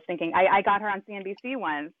 actually was thinking I got her on CNBC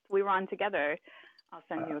once. We were on together. I'll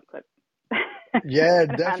send you a clip. Yeah,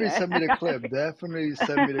 I found definitely it. send me the clip. Definitely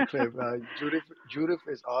send me the clip. Judith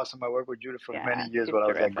is awesome. I worked with Judith for many Yeah, years she's while I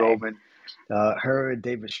was at terrific. Goldman. Her and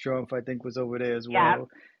David Strumpf, I think, was over there as Yeah. well.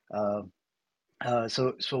 Uh,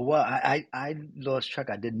 so what? I lost track.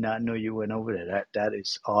 I did not know you went over there. That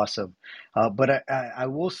is awesome. But I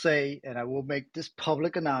will say, and I will make this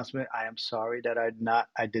public announcement. I am sorry that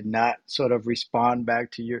I did not sort of respond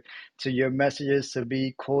back to your messages to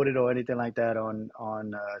be quoted or anything like that on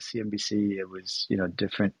CNBC. It was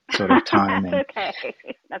different sort of time That's and okay.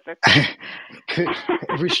 That's okay.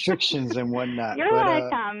 restrictions and whatnot. You're But like,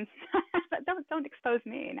 don't expose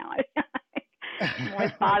me now. I'm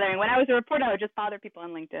always bothering. When I was a reporter, I would just bother people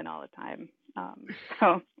on LinkedIn all the time.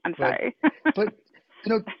 So I'm but sorry. but you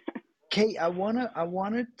know Kate, I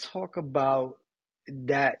wanna talk about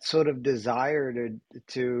that sort of desire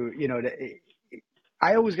to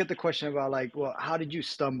I always get the question about like, well, how did you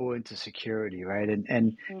stumble into security, right?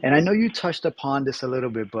 And I Mhm. know you touched upon this a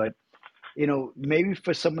little bit, but maybe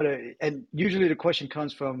for some of and usually the question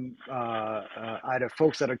comes from either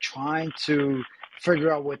folks that are trying to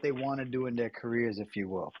figure out what they want to do in their careers, if you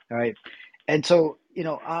will, right? And so,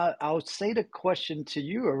 I'll say the question to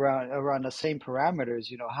you around the same parameters.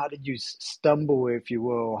 How did you stumble, if you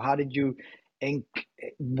will? How did you en-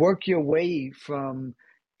 work your way from,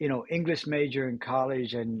 English major in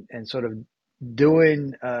college and sort of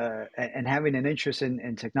doing and having an interest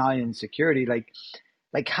in technology and security, like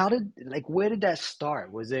where did that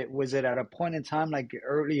start? Was it at a point in time like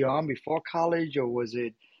early on before college, or was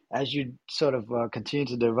it as you sort of continue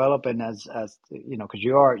to develop and as because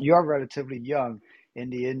you are relatively young in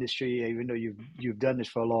the industry, even though you've done this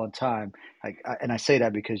for a long time. And I say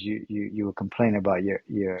that because you were complaining about your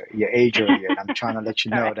age earlier, and I'm trying to let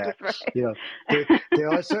you All know right, that that's right. you know there there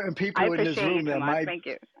are certain I people in this appreciate you, room that Tomas. might. Thank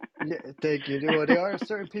you. Yeah, thank you. Well, there are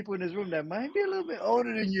certain people in this room that might be a little bit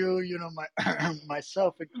older than you,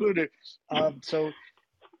 myself included. So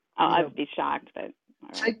you know, I'd be shocked, but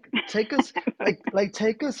all right. take us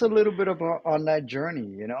take us a little bit about on that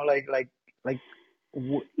journey. Like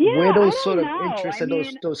where Yeah, I those sort don't of know. interests I and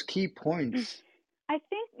mean, those key points. I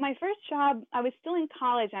think my first job, I was still in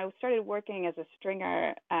college. I started working as a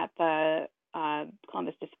stringer at the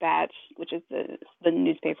Columbus Dispatch, which is the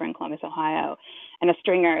newspaper in Columbus, Ohio. And a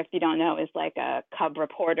stringer, if you don't know, is like a cub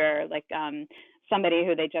reporter, like somebody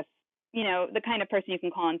who they just, the kind of person you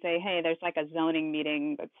can call and say, hey, there's like a zoning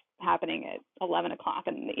meeting that's happening at 11 o'clock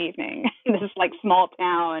in the evening. This is like small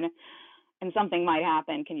town, and something might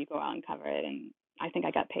happen. Can you go out and cover it? And I think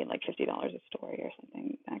I got paid like $50 a story or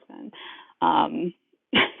something back then.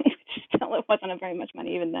 Still, it wasn't a very much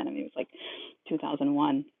money even then. I mean, it was like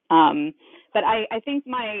 2001. But I think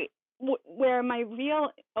where my real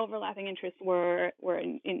overlapping interests were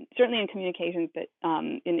in certainly in communications, but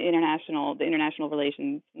in the international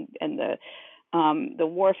relations and the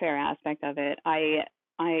warfare aspect of it.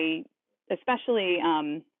 I especially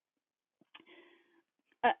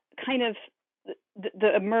uh, kind of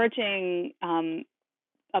the emerging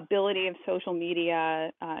ability of social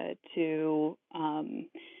media to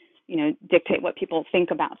dictate what people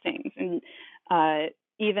think about things, and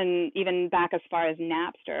even back as far as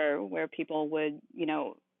Napster, where people would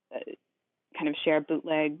kind of share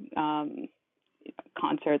bootleg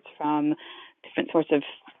concerts from different sorts of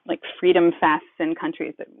like freedom fests in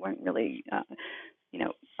countries that weren't really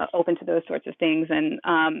open to those sorts of things, and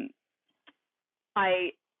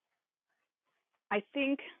I I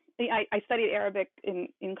think I studied Arabic in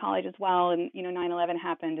college as well, and 9/11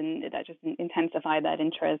 happened, and that just intensified that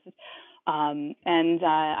interest. And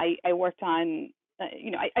I worked on,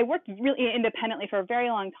 I worked really independently for a very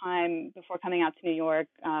long time before coming out to New York,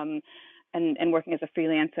 and working as a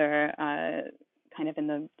freelancer, kind of in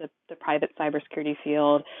the private cybersecurity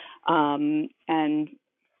field, and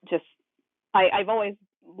just I've always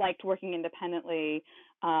liked working independently.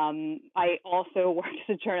 I also worked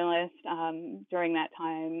as a journalist during that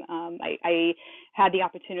time. I had the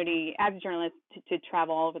opportunity as a journalist to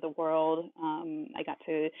travel all over the world. I got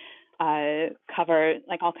to cover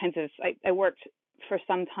like all kinds of. I worked for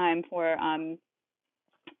some time for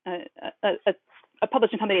a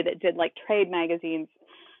publishing company that did like trade magazines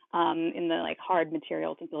in the like hard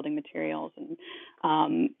materials and building materials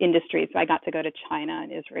and industry. So I got to go to China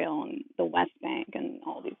and Israel and the West Bank and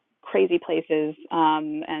all these crazy places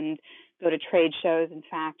and go to trade shows and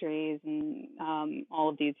factories and all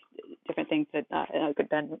of these different things that I could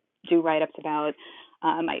then do write-ups about.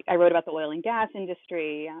 I wrote about the oil and gas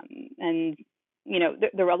industry and you know,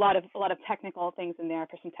 there were a lot of technical things in there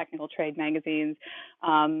for some technical trade magazines,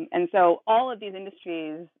 and so all of these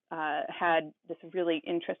industries had this really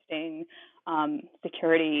interesting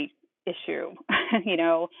security issue, you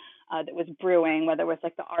know, that was brewing. Whether it was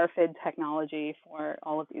like the RFID technology for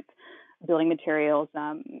all of these building materials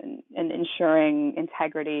and ensuring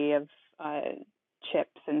integrity of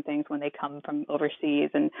chips and things when they come from overseas,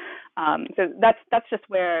 and so that's just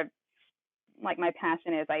where like my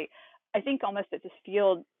passion is. I think almost at this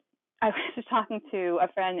field, I was talking to a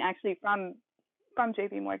friend actually from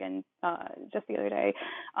JP Morgan just the other day,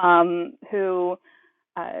 who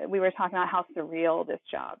we were talking about how surreal this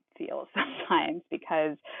job feels sometimes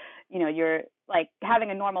because, you know, you're like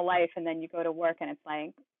having a normal life and then you go to work and it's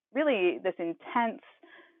like really this intense,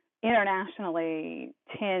 internationally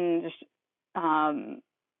tinged,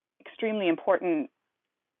 extremely important,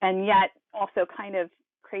 and yet also kind of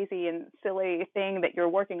crazy and silly thing that you're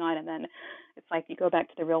working on, and then it's like you go back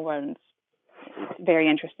to the real world and it's very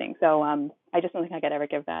interesting. So I just don't think I could ever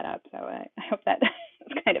give that up. So I hope that's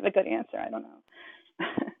kind of a good answer. I don't know.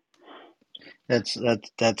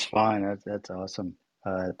 That's fine. That's awesome.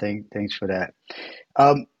 Thanks for that.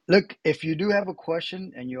 Look, if you do have a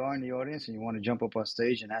question and you are in the audience and you want to jump up on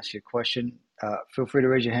stage and ask your question, feel free to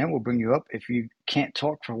raise your hand. We'll bring you up. If you can't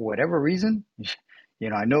talk for whatever reason, you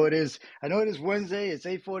know, I know it is Wednesday. It's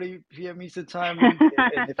 8:40 p.m. Eastern time, and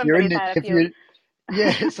if you're in Somebody's the, had a if few you,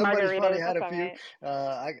 yeah, somebody's probably margaritas. had That's a all few.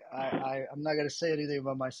 right. I'm not gonna say anything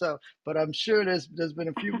about myself, but I'm sure there's been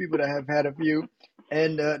a few people that have had a few,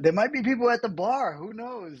 and there might be people at the bar. Who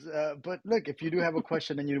knows? But look, if you do have a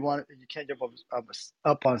question and you can't jump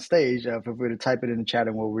up on stage, feel free to type it in the chat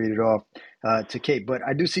and we'll read it off to Kate. But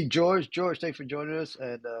I do see George. George, thanks for joining us,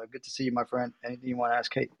 and good to see you, my friend. Anything you want to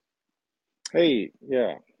ask Kate? Hey,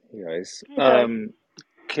 yeah, hey guys. Hey, George.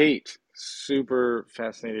 Kate, super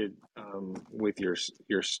fascinated with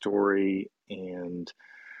your story and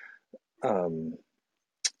um,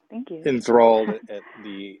 Thank you. enthralled at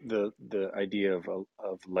the idea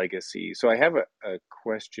of legacy. So I have a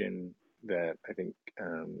question that I think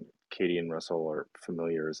Katie and Russell are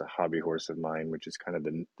familiar as a hobby horse of mine, which is kind of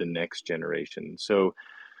the next generation. So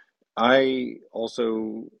I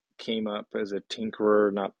also came up as a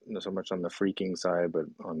tinkerer, not so much on the freaking side, but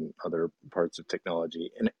on other parts of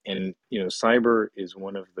technology. And you know, cyber is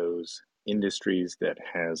one of those industries that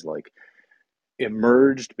has like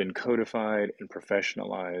emerged, been codified, and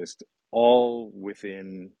professionalized all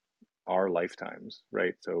within our lifetimes,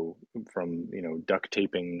 right? So from, you know, duct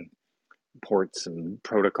taping ports and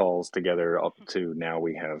protocols together up to now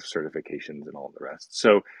we have certifications and all the rest.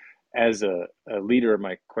 So as a leader,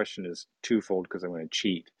 my question is twofold because I'm going to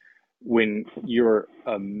cheat. When you're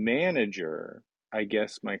a manager, I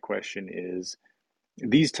guess my question is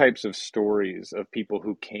these types of stories of people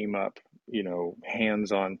who came up, you know,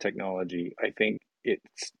 hands-on technology, I think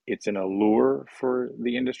it's an allure for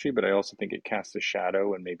the industry, but I also think it casts a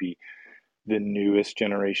shadow, and maybe the newest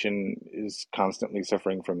generation is constantly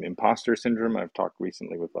suffering from imposter syndrome. I've talked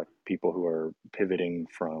recently with like people who are pivoting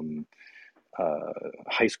from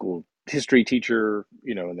high school history teacher,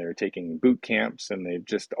 you know, and they're taking boot camps and they're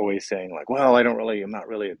just always saying like, well, I'm not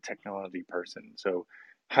really a technology person. So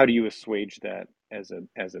how do you assuage that as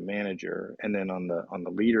a manager? And then on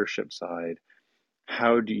the leadership side,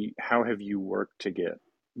 how have you worked to get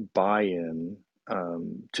buy-in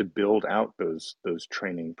to build out those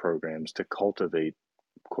training programs to cultivate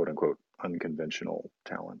quote unquote unconventional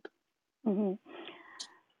talent? Mm-hmm.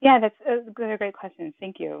 Yeah, that's a great question.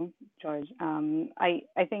 Thank you, George. I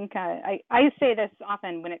think I say this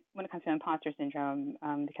often when it comes to imposter syndrome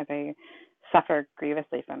because I suffer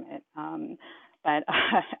grievously from it. But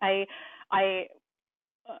I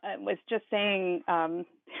was just saying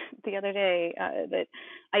the other day that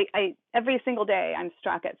I every single day I'm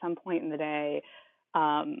struck at some point in the day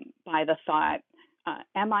by the thought,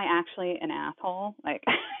 am I actually an asshole? Like,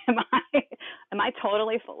 am I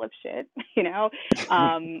totally full of shit? You know,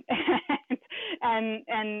 um,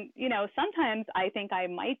 and you know, sometimes I think I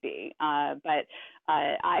might be, but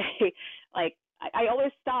I like. I always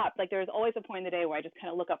stop. Like, there's always a point in the day where I just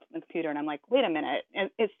kind of look up from the computer and I'm like, wait a minute,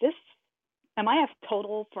 is this? Am I a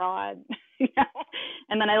total fraud? You know?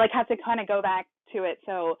 And then I like have to kind of go back to it.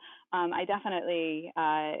 So I definitely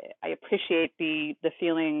I appreciate the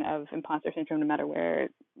feeling of imposter syndrome, no matter where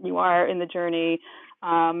you are in the journey.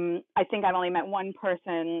 I think I've only met one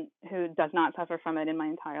person who does not suffer from it in my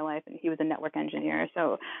entire life, and he was a network engineer.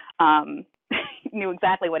 So knew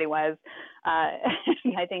exactly what he was.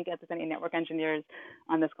 I think if there's any network engineers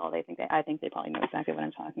on this call, I think they probably know exactly what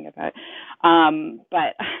I'm talking about.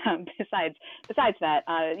 But besides that,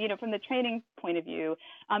 you know, from the training point of view,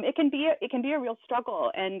 it can be a real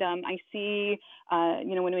struggle. And I see,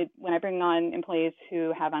 you know, when I bring on employees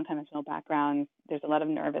who have unconventional backgrounds, there's a lot of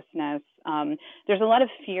nervousness. There's a lot of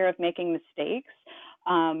fear of making mistakes.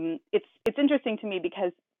 It's interesting to me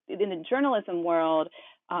because in the journalism world,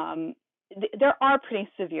 there are pretty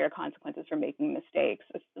severe consequences for making mistakes,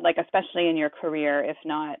 like especially in your career, if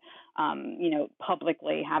not, you know,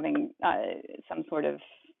 publicly having some sort of,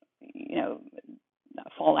 you know,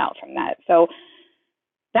 fallout from that. So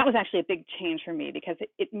that was actually a big change for me because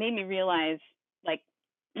it made me realize, like,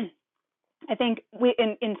 I think we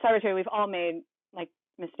in cybersecurity we've all made like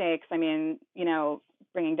mistakes. I mean, you know,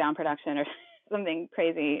 bringing down production or something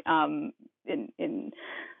crazy in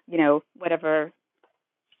you know, whatever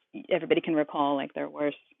everybody can recall, like their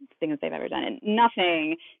worst things they've ever done, and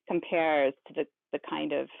nothing compares to the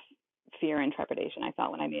kind of fear and trepidation I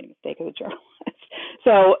felt when I made a mistake as a journalist.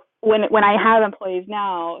 So when I have employees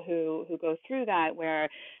now who go through that, where,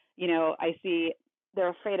 you know, I see they're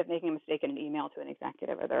afraid of making a mistake in an email to an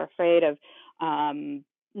executive, or they're afraid of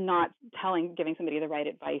not giving somebody the right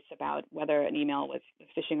advice about whether an email was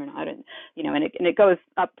phishing or not, and you know, and it goes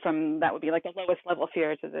up from that would be like the lowest level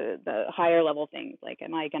fear to the higher level things like,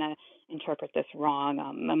 am I going to interpret this wrong?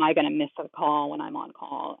 Am I going to miss a call when I'm on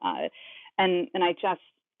call? And I just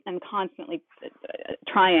am constantly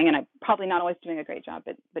trying, and I'm probably not always doing a great job,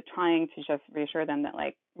 but trying to just reassure them that,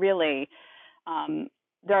 like, really,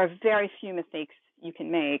 there are very few mistakes you can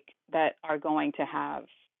make that are going to have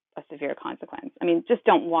a severe consequence. I mean, just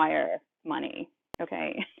don't wire money,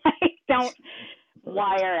 okay? Don't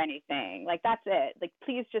wire anything. Like, that's it. Like,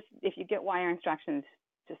 please just, if you get wire instructions,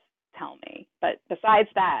 just tell me. But besides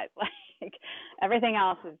that, like, everything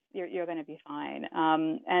else is, you're going to be fine.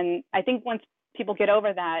 And I think once people get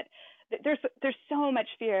over that, there's so much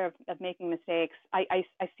fear of making mistakes. I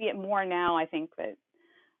see it more now, I think, that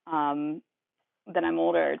I'm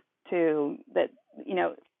older too, that, you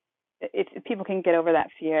know, if people can get over that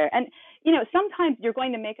fear. And, you know, sometimes you're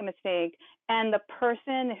going to make a mistake and the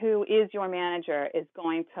person who is your manager is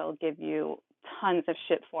going to give you tons of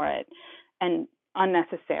shit for it, and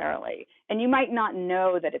unnecessarily. And you might not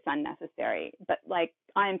know that it's unnecessary, but, like,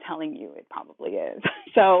 I'm telling you, it probably is.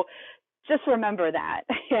 So just remember that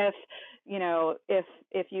if, you know,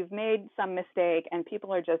 if you've made some mistake and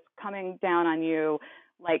people are just coming down on you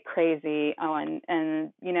like crazy,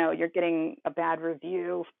 and you know, you're getting a bad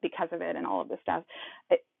review because of it and all of this stuff,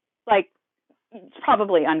 like, it's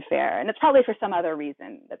probably unfair, and it's probably for some other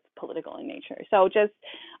reason that's political in nature. So just,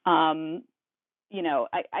 you know,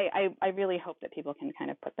 I really hope that people can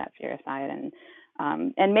kind of put that fear aside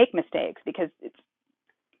and make mistakes, because it's,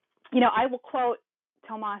 you know, I will quote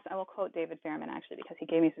David Fairman, actually, because he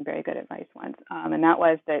gave me some very good advice once, and that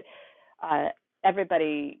was that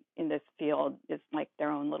everybody in this field is like their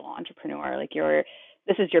own little entrepreneur. Like,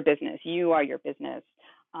 this is your business. You are your business.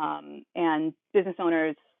 And business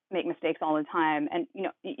owners make mistakes all the time. And, you know,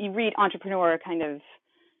 you read entrepreneur kind of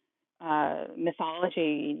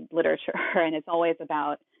mythology literature, and it's always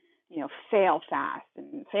about, you know, fail fast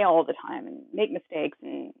and fail all the time and make mistakes.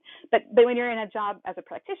 But when you're in a job as a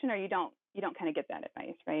practitioner, you don't kind of get that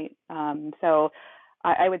advice, right? So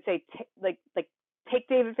I would say take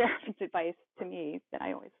David Fairman's advice to me that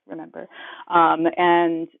I always remember,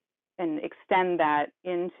 and extend that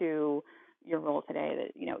into your role today.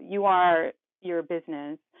 That, you know, you are your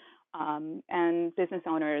business, and business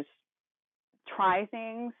owners try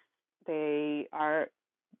things. They are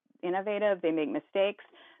innovative. They make mistakes.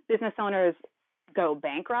 Business owners go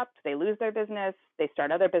bankrupt. They lose their business. They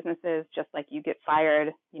start other businesses. Just like you get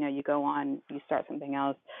fired, you know, you go on, you start something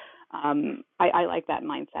else. I like that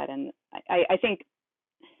mindset, and I think,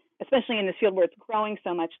 especially in this field where it's growing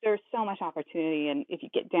so much, there's so much opportunity, and if you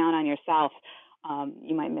get down on yourself,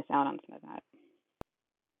 you might miss out on some of that.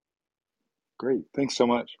 Great. Thanks so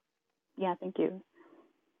much. Yeah, thank you.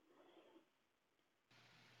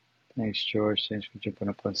 Thanks, George. Thanks for jumping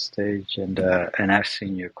up on stage and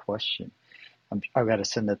asking your question. I've got to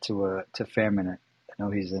send that to Fairman. I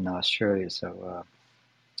know he's in Australia, so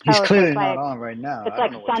he's Oh, so clearly not on right now. it's I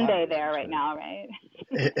like don't know what time Sunday it is in there right Australia. now, right?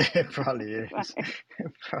 It probably is.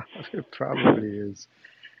 It probably is.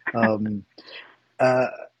 Um, uh,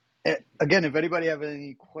 Again, if anybody have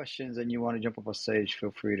any questions and you want to jump up on stage,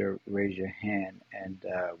 feel free to raise your hand and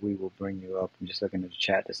we will bring you up. I'm just looking at the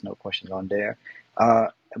chat. There's no questions on there.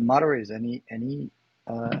 Moderators, any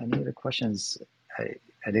other questions?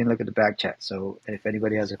 I didn't look at the back chat, so if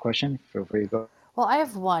anybody has a question, feel free to go. Well, I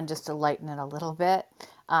have one just to lighten it a little bit.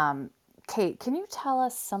 Kate, can you tell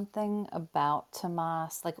us something about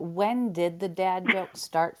Tomas? Like, when did the dad joke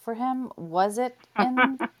start for him? Was it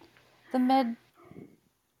in the mid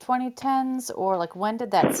 2010s, or like when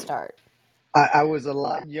did that start? I was a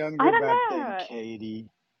lot I younger don't back then, know. Katie.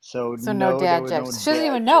 So So no no, there dad were no jokes. She doesn't dad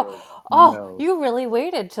even know. jokes. Oh, No. you really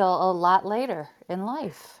waited till a lot later in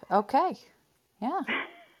life. Okay. Yeah.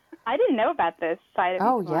 I didn't know about this side of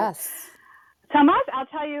you, Oh, Tomas. yes. Tomas, I'll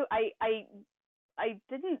tell you,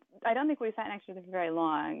 I don't think we sat next to each other for very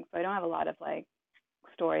long, so I don't have a lot of like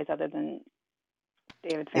stories other than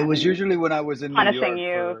David It was Fatman usually when I was in New punishing York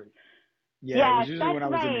you. yeah, it was Yes, usually that's when I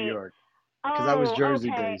was in New right. York because I was Oh,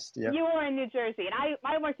 Jersey okay. based. Yep. You were in New Jersey, and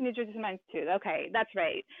I worked in New Jersey sometimes too. Okay, that's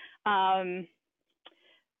right.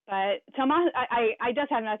 But Tomas, I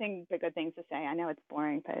just have nothing but good things to say. I know it's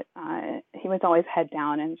boring, but he was always head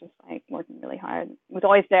down and just like working really hard. He was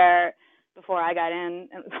always there before I got in,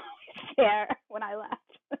 and was always there when I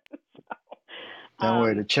left. So, Don't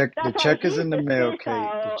worry, the that's why check is he's in the the mail,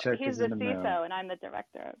 Kate. The CISO. check He's is in the the mail. CISO, and I'm the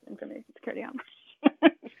director of information security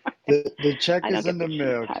operations. The check I don't is get in the the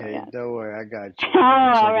chief mail, title Kate. yet. Don't worry, I got Oh, you. The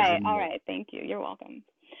check is in the all mail. right. Thank you. You're welcome.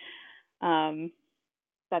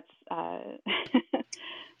 That's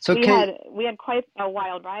So, we Kate, had quite a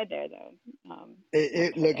wild ride there, though.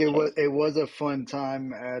 it At look Chase. it was a fun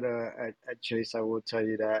time at Chase. I will tell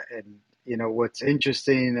you that. And you know what's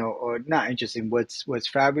interesting or not interesting. What's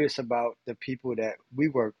fabulous about the people that we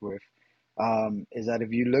work with is that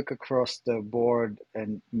if you look across the board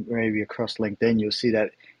and maybe across LinkedIn, you'll see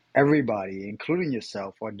that everybody, including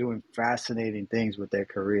yourself, are doing fascinating things with their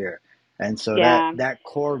career. And so Yeah, that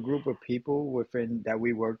core group of people within that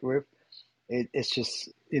we worked with it's just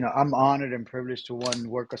I'm honored and privileged to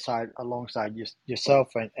work alongside yourself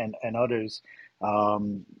and others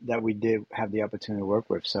that we did have the opportunity to work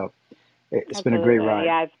with. So it's been a great absolutely.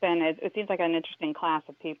 ride. Yeah, it seems like an interesting class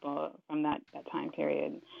of people from that time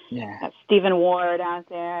period. Yeah. Got Stephen Ward out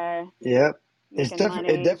there Yep. making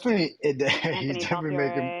money. He's Anthony definitely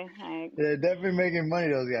making Peltier. Like, they're definitely making money.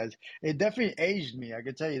 Those guys. It definitely aged me. I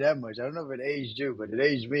can tell you that much. I don't know if it aged you, but it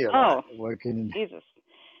aged me a lot oh, working. Jesus.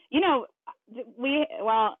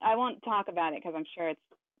 I won't talk about it because I'm sure it's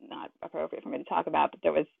not appropriate for me to talk about, but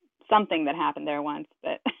there was something that happened there once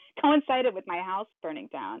that coincided with my house burning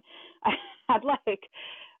down. I had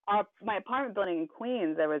my apartment building in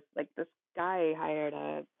Queens, there was like this guy hired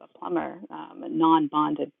a plumber, a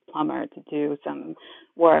non-bonded plumber to do some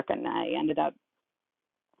work, and I ended up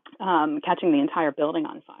catching the entire building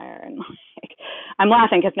on fire. And like, I'm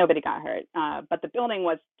laughing because nobody got hurt, but the building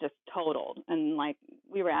was just totaled. And like,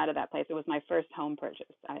 we were out of that place. It was my first home purchase.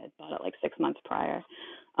 I had bought it like 6 months prior,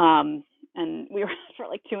 and we were for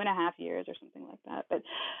like 2.5 years or something like that. But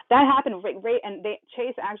that happened and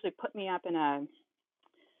Chase actually put me up in a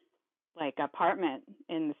like apartment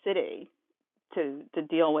in the city to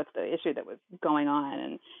deal with the issue that was going on.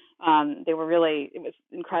 And they were really, it was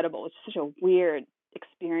incredible. It was such a weird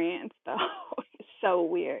experience though. It was so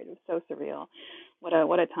weird. It was so surreal. What a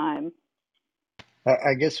time.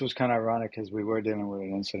 I guess it was kind of ironic because we were dealing with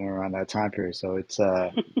an incident around that time period. So it's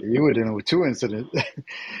you were dealing with two incidents.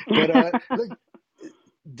 But look,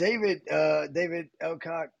 David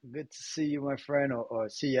Elcock, good to see you, my friend, or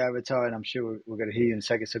see your avatar, and I'm sure we're going to hear you in a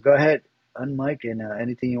second. So go ahead, unmic, and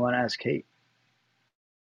anything you want to ask Kate.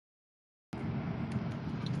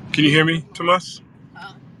 Can you hear me, Tomas?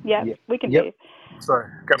 Yes, Yep. we can hear Yep. you.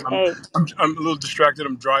 Sorry, Hey. I'm a little distracted.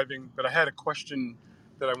 I'm driving, but I had a question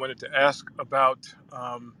that I wanted to ask about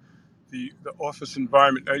the office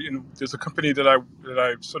environment. There's a company that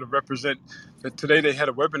I sort of represent. That today they had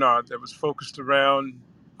a webinar that was focused around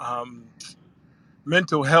um,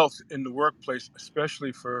 mental health in the workplace,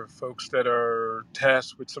 especially for folks that are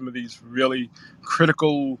tasked with some of these really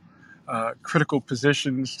critical critical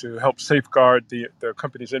positions to help safeguard the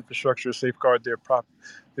company's infrastructure, safeguard their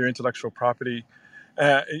intellectual property.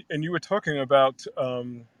 And you were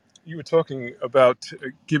talking about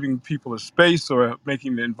giving people a space or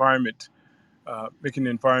making the environment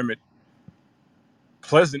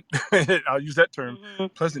pleasant. I'll use that term,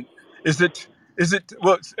 Mhm. pleasant. Is it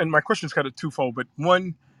well? And my question is kind of twofold, but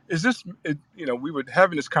one is this. We were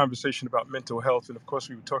having this conversation about mental health, and of course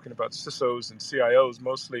we were talking about CISOs and CIOs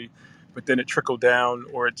mostly, but then it trickled down,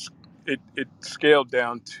 or it scaled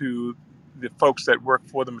down to the folks that work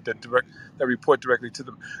for them that report directly to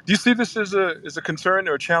them. Do you see this as a concern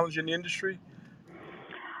or a challenge in the industry?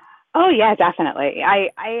 Oh yeah, definitely.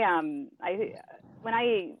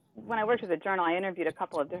 When I worked at the Journal, I interviewed a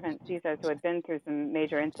couple of different CISOs who had been through some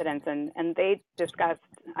major incidents, and they discussed,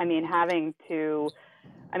 having to,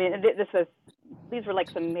 this was these were like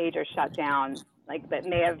some major shutdowns, like that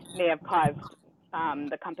may have caused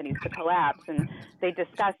the companies to collapse, and they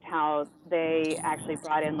discussed how they actually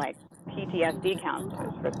brought in like PTSD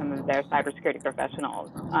counselors for some of their cybersecurity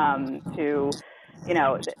professionals to,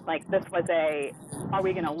 like this was a are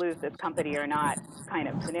we going to lose this company or not kind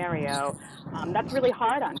of scenario. That's really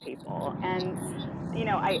hard on people, and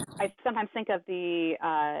I sometimes think of the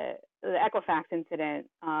Equifax incident,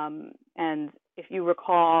 and if you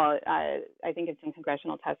recall, I think it's in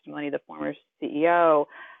congressional testimony, the former CEO,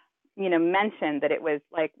 mentioned that it was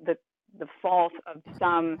like the fault of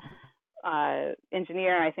some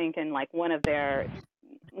engineer, I think, in like one of their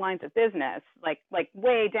lines of business, like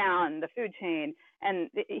way down the food chain, and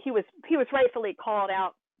he was rightfully called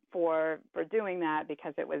out for doing that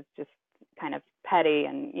because it was just kind of petty,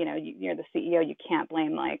 and you're the CEO, you can't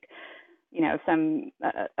blame like some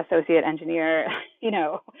associate engineer,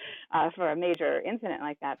 for a major incident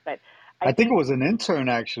like that. But I I think it think was an intern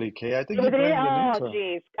actually, Kay. I think it he was blamed an oh intern.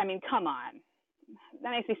 geez, come on,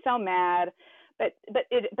 that makes me so mad. But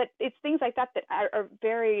it's things like that that are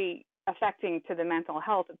very affecting to the mental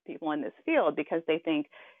health of people in this field, because they think,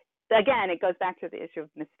 again, it goes back to the issue of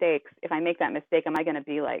mistakes. If I make that mistake, am I going to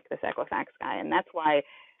be like this Equifax guy? And that's why,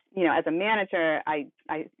 as a manager, I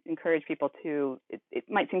encourage people to, it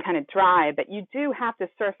might seem kind of dry, but you do have to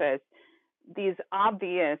surface these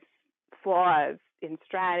obvious flaws in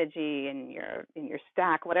strategy, in your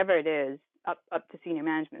stack, whatever it is, up to senior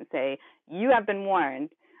management, say, you have been warned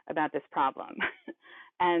about this problem.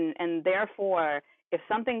 and therefore, if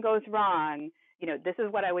something goes wrong, this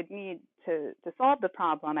is what I would need to solve the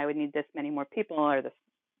problem. I would need this many more people, or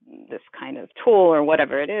this kind of tool, or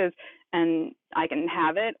whatever it is, and I can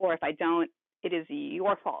have it. Or if I don't, it is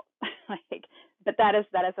your fault. But that is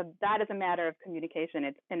a matter of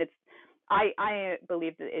communication. I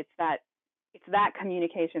believe that it's that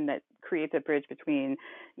communication that creates a bridge between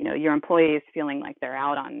your employees feeling like they're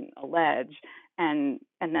out on a ledge, and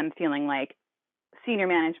them feeling like senior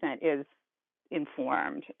management is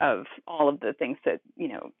informed of all of the things that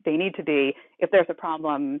they need to be. If there's a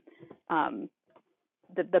problem,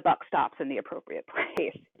 the buck stops in the appropriate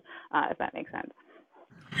place, if that makes sense.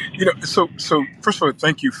 So first of all,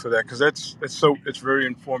 thank you for that, because it's very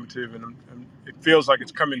informative, and it feels like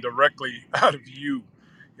it's coming directly out of you,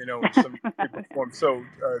 in some shape or form. So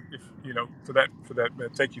if for that, man,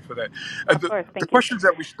 thank you for that. Of course, The thank you. questions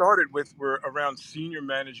that we started with were around senior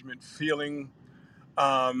management feeling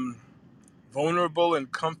um, vulnerable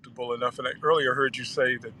and comfortable enough. And I earlier heard you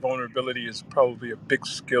say that vulnerability is probably a big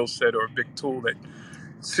skill set or a big tool that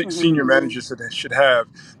Mhm. senior managers should have.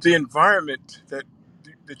 The environment that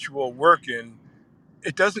you all work in,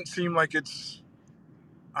 it doesn't seem like it's,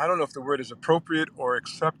 I don't know if the word is appropriate or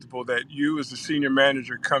acceptable, that you as a senior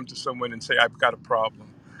manager come to someone and say, I've got a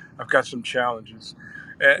problem, I've got some challenges.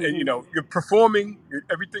 Mhm. You're performing,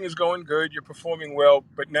 everything is going good, you're performing well,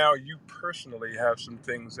 but now you personally have some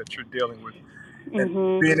things that you're dealing with. And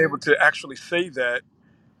Mhm. being able to actually say that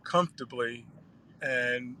comfortably,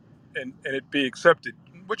 and and it be accepted.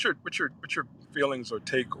 What's your feelings or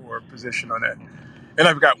take or position on that? And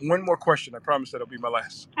I've got one more question. I promise that'll be my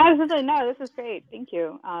last. Absolutely. No, this is great. Thank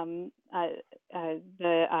you.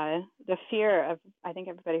 The fear of, I think,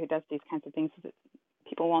 everybody who does these kinds of things is that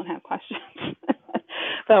people won't have questions.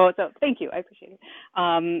 So thank you. I appreciate it.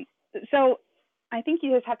 So I think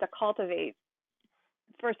you just have to cultivate,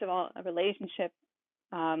 first of all, a relationship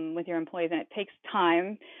with your employees, and it takes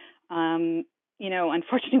time.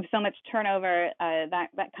 Unfortunately, with so much turnover,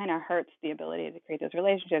 that kind of hurts the ability to create those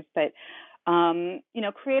relationships. But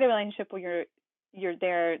create a relationship where you're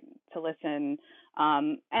there to listen,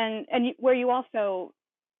 and where you also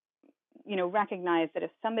recognize that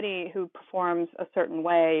if somebody who performs a certain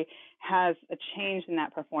way has a change in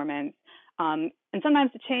that performance, and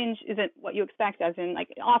sometimes the change isn't what you expect, as in, like,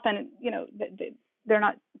 often they're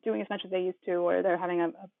not doing as much as they used to, or they're having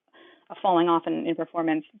a falling off in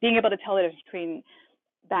performance. Being able to tell the difference between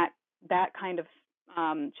that kind of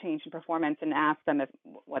change in performance, and ask them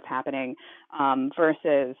what's happening,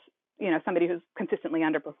 versus somebody who's consistently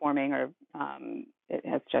underperforming, or it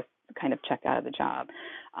has just kind of check out of the job,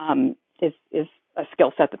 is a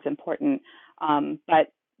skill set that's important.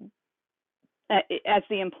 But as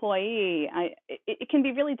the employee, it can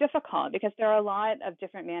be really difficult because there are a lot of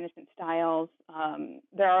different management styles.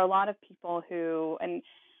 There are a lot of people who, and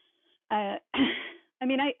I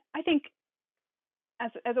mean, I think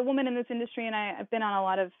as a woman in this industry, and I've been on a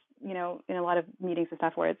lot of, in a lot of meetings and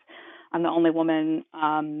stuff where I'm the only woman,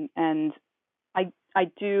 and I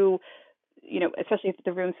do, especially if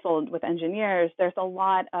the room's filled with engineers, there's a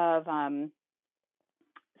lot of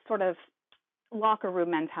sort of locker room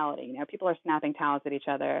mentality. People are snapping towels at each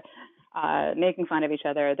other, making fun of each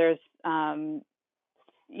other. There's a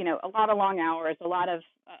lot of long hours, a lot of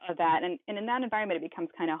that, and in that environment, it becomes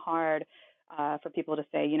kind of hard for people to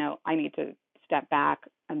say, I need to step back.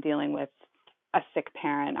 I'm dealing with a sick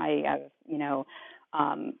parent. I have,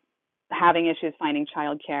 having issues finding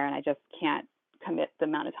childcare, and I just can't commit the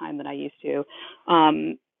amount of time that I used to.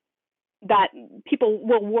 That people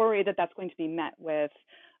will worry that that's going to be met with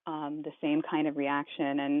the same kind of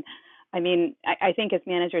reaction. And I mean, I think as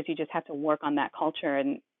managers, you just have to work on that culture.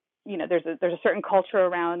 And there's a certain culture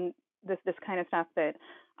around this kind of stuff that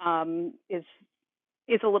is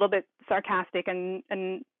a little bit sarcastic and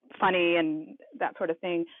funny and that sort of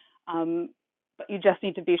thing. But you just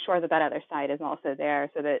need to be sure that other side is also there,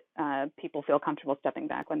 so that people feel comfortable stepping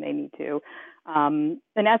back when they need to. And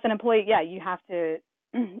as an employee, you have to.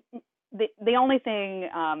 The only thing,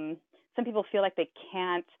 some people feel like they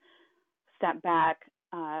can't step back,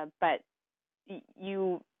 but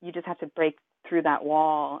you just have to break through that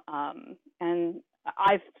wall. And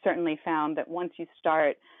I've certainly found that once you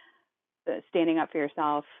start standing up for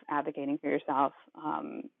yourself, advocating for yourself,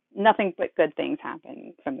 nothing but good things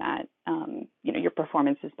happen from that. Your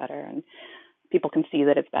performance is better, and people can see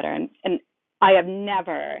that it's better. And I have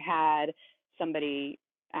never had somebody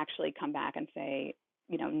actually come back and say,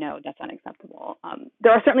 no, that's unacceptable.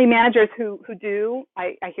 There are certainly managers who do.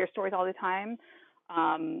 I hear stories all the time.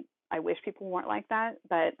 I wish people weren't like that,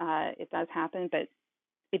 but it does happen. But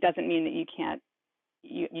it doesn't mean that you can't.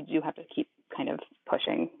 You do have to keep kind of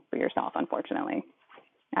pushing for yourself, unfortunately.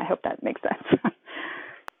 I hope that makes sense.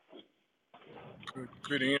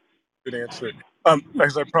 Good answer.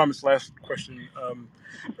 As I promised, last question.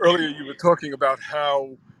 Earlier, you were talking about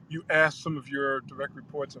how you asked some of your direct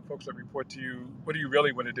reports and folks that report to you, what do you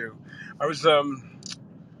really want to do? I was I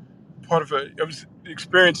was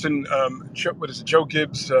experiencing Joe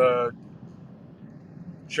Gibbs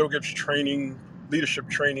training, leadership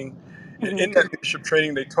training. And Mm-hmm. in that leadership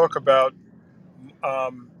training, they talk about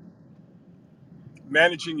um,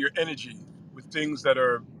 managing your energy with things that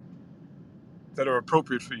are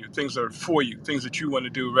appropriate for you, things that are for you, things that you want to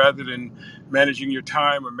do, rather than managing your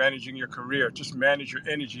time or managing your career. Just manage your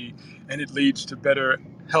energy, and it leads to better,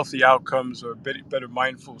 healthy outcomes, or better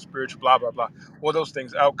mindful, spiritual, blah blah blah. All those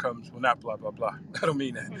things, outcomes, well, not blah blah blah. I don't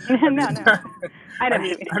mean that. I mean, No. I know I what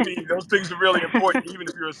mean, you I mean. mean, those things are really important, even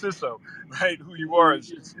if you're a CISO, right? Who you are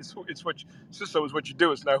is it's what CISO is what you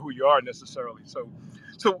do. It's not who you are necessarily. So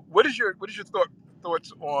what is your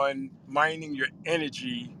thoughts on mining your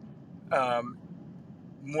energy? Um,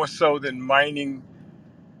 More so than managing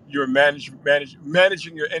your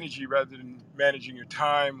energy rather than managing your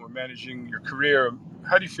time or managing your career.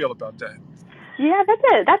 How do you feel about that? Yeah,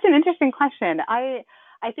 that's an interesting question. I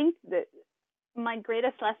think that my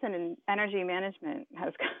greatest lesson in energy management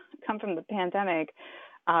has come from the pandemic,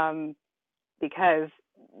 because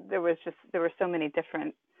there were so many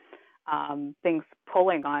different things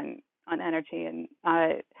pulling on energy, and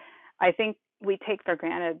I think we take for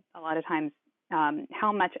granted a lot of times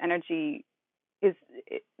how much energy is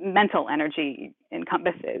mental energy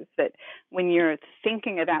encompasses. That when you're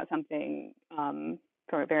thinking about something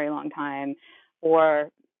for a very long time, or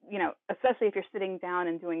especially if you're sitting down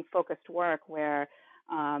and doing focused work where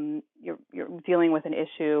you're dealing with an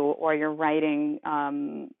issue, or you're writing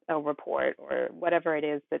a report, or whatever it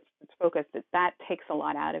is that's focused, that takes a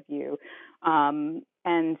lot out of you.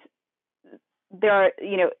 And there are,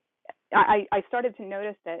 I started to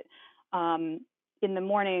notice that in the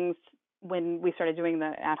mornings when we started doing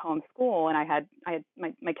the at-home school, and I had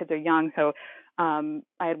my kids are young, so I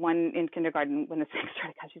had one in kindergarten when the thing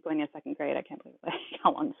started. God, she's going in second grade. I can't believe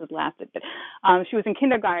how long this has lasted. But she was in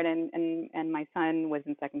kindergarten, and my son was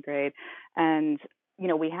in second grade, and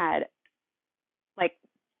we had like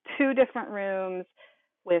two different rooms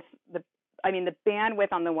with the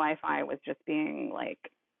bandwidth on the Wi-Fi was just being like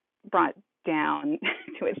brought down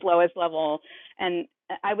to its lowest level. And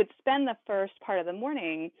I would spend the first part of the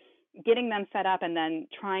morning getting them set up and then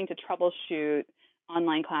trying to troubleshoot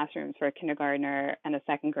online classrooms for a kindergartner and a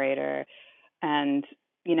second grader. And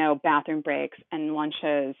bathroom breaks and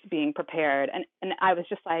lunches being prepared. And I was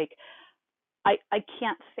just like, I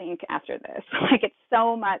can't think after this. Like, it's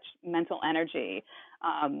so much mental energy.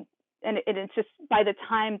 And it's just, by the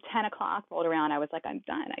time 10 o'clock rolled around, I was like, I'm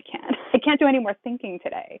done. I can't do any more thinking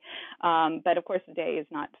today. But of course the day is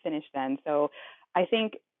not finished then. So I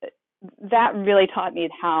think that really taught me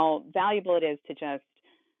how valuable it is to just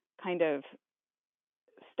kind of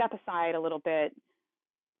step aside a little bit,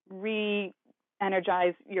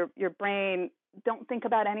 re-energize your brain. Don't think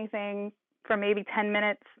about anything for maybe 10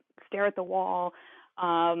 minutes. Stare at the wall.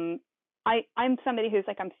 I'm somebody who's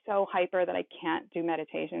like, I'm so hyper that I can't do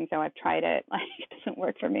meditation. So I've tried it. Like, it doesn't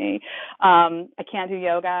work for me. I can't do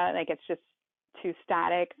yoga. Like, it's just too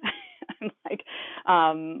static. I'm like,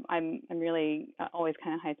 I'm really always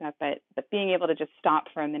kind of hyped up, but being able to just stop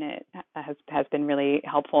for a minute has been really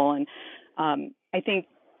helpful. And I think,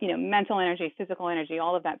 mental energy, physical energy,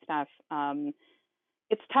 all of that stuff.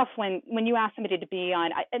 It's tough when you ask somebody to be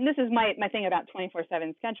on, and this is my thing about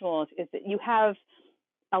 24/7 schedules, is that you have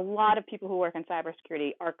a lot of people who work in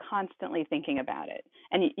cybersecurity are constantly thinking about it,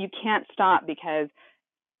 and you can't stop, because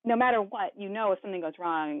no matter what, if something goes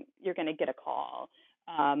wrong, you're going to get a call.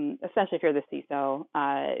 Especially if you're the CISO,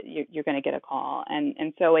 you're going to get a call,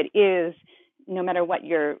 and so it is, no matter what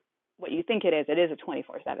you think it is a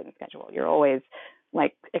 24/7 schedule. You're always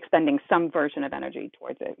like expending some version of energy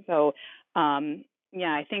towards it. So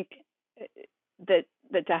I think that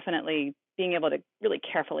definitely being able to really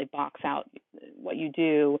carefully box out what you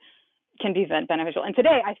do can be beneficial. And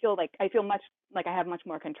today I feel much like I have much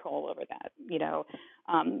more control over that.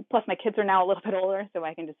 Plus my kids are now a little bit older, so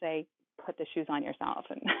I can just say, put the shoes on yourself,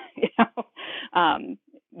 and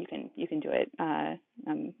you can do it.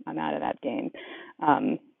 I'm out of that game.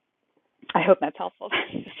 I hope that's helpful.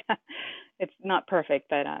 It's not perfect,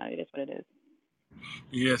 but it is what it is.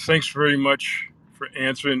 Yeah, thanks very much for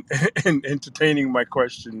answering and entertaining my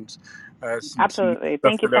questions. Some Absolutely. stuff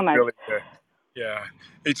Thank you so that much. really, yeah.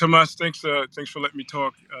 Hey, Tomas, thanks for letting me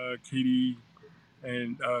talk. Katie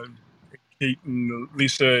and Kate and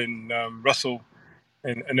Lisa and Russell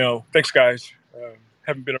and Anel. Thanks, guys.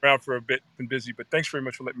 Haven't been around for a bit, been busy, but thanks very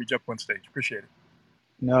much for letting me jump on stage. Appreciate it.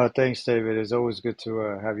 No, thanks, David. It's always good to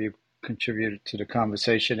have you contribute to the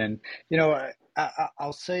conversation. And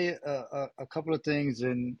I'll say a couple of things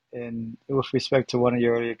in with respect to one of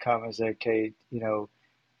your earlier comments there, Kate.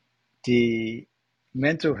 The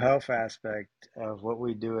mental health aspect of what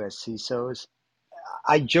we do as CISOs.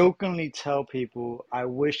 I jokingly tell people I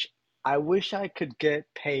wish I could get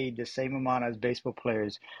paid the same amount as baseball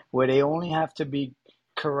players, where they only have to be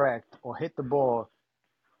correct or hit the ball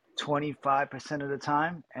 25% of the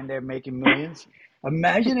time and they're making millions.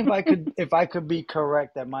 Imagine if I could be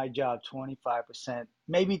correct at my job 25%,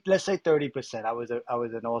 maybe let's say 30%. I was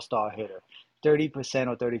an all-star hitter. 30%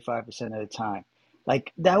 or 35% of the time.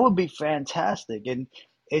 Like, that would be fantastic. And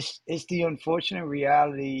it's the unfortunate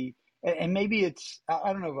reality, and maybe it's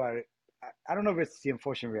I don't know about it. I don't know if it's the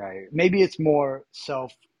unfortunate reality. Maybe it's more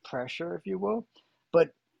self pressure, if you will. But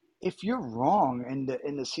if you're wrong in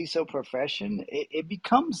the CISO profession, it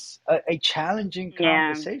becomes a challenging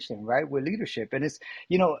Yeah. conversation, right, with leadership. And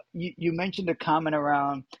you mentioned the comment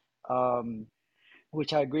around, um,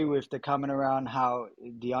 which I agree with, the comment around how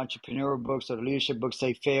the entrepreneur books or the leadership books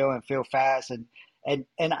say fail and fail fast, and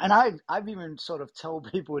I've even sort of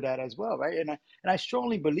told people that as well, right? And I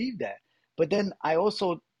strongly believe that. But then I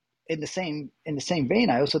also, in the same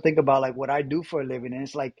vein, I also think about like what I do for a living, and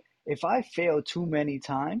it's like, if I fail too many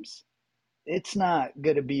times, it's not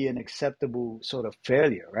going to be an acceptable sort of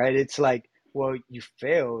failure, right? It's like, well, you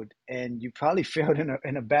failed and you probably failed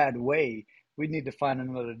in a bad way. We need to find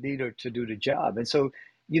another leader to do the job. And so,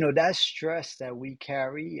 that stress that we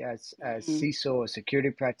carry as Mm-hmm. CISO or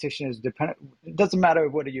security practitioners, it doesn't matter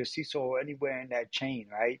whether you're CISO or anywhere in that chain,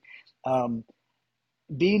 right? Um,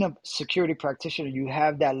 Being a security practitioner, you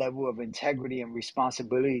have that level of integrity and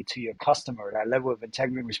responsibility to your customer, that level of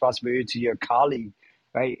integrity and responsibility to your colleague,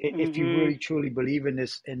 right? If you Mm-hmm. really truly believe in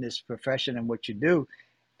this profession and what you do,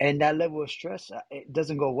 and that level of stress, it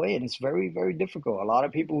doesn't go away, and it's very, very difficult. A lot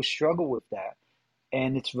of people struggle with that,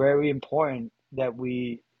 and it's very important that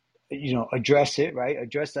we, address it, right?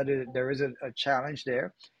 Address that there is a challenge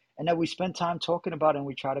there, and that we spend time talking about it, and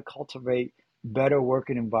we try to cultivate better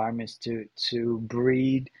working environments to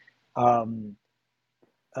breed um,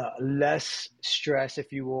 less stress,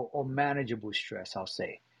 if you will, or manageable stress, I'll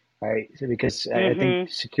say, right? So, because I think Mm-hmm.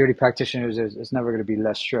 security practitioners is never going to be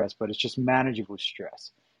less stress, but it's just manageable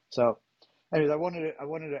stress. So, anyways, I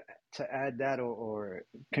wanted to add that, or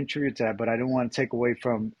contribute to that, but I don't want to take away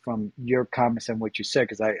from your comments and what you said,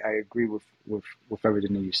 because I agree with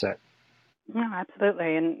everything that you said. No,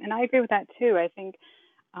 absolutely, and I agree with that too.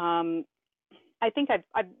 Um, I think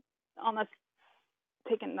I've almost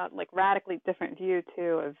taken a like radically different view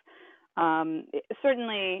too of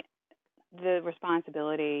certainly the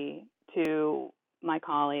responsibility to my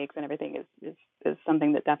colleagues and everything is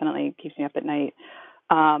something that definitely keeps me up at night.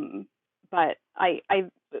 Um, but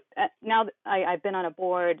now that I've been on a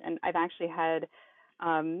board and I've actually had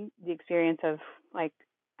the experience of like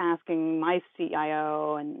asking my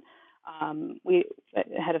CIO and we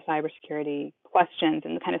head of cybersecurity questions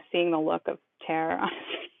and kind of seeing the look of terror on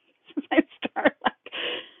his face as I start like,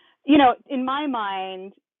 in my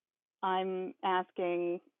mind, I'm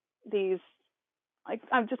asking these like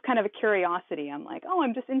I'm just kind of a curiosity. I'm like, oh,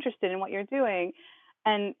 I'm just interested in what you're doing,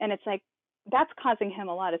 and it's like that's causing him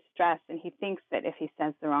a lot of stress, and he thinks that if he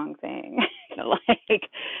says the wrong thing, like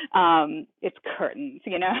it's curtains,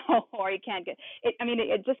 or he can't get it. I mean,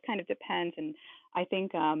 it just kind of depends, and I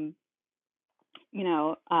think you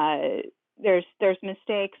know, there's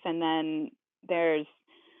mistakes, and then there's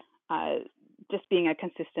uh, just being a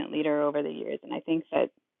consistent leader over the years, and I think that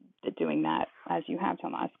doing that as you have,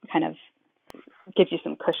 Tomas, kind of gives you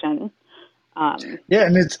some cushion Yeah,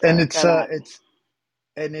 and it's and for that. it's a it's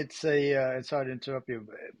sorry to interrupt you,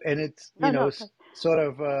 and it's No, no, okay. sort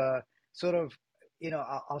of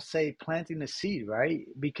I'll say planting the seed, right?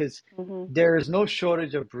 Because Mhm. there is no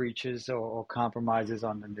shortage of breaches or compromises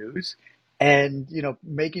on the news, and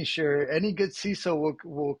making sure any good CISO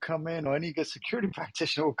will come in, or any good security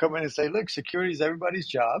practitioner will come in and say, look, security is everybody's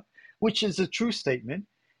job, which is a true statement,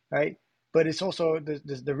 right? But it's also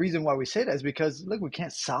the reason why we say that is because look, we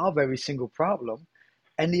can't solve every single problem,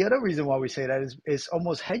 and the other reason why we say that is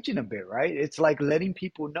almost hedging a bit, right? It's like letting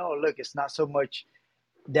people know, look, it's not so much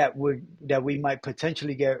that we might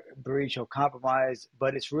potentially get breached or compromised,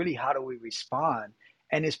 but it's really how do we respond?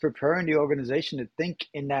 And it's preparing the organization to think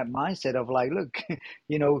in that mindset of like, look,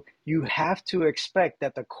 you have to expect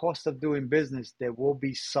that the cost of doing business, there will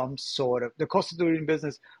be some sort of the cost of doing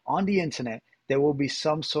business on the internet, there will be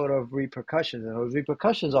some sort of repercussions. And those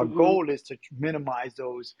repercussions, our Mhm. goal is to minimize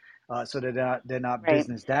those so that they're not Right.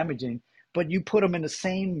 business damaging. But you put them in the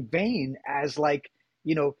same vein as like,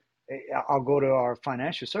 you know, I'll go to our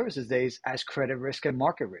financial services days as credit risk and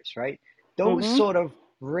market risk, right? Those Mhm. sort of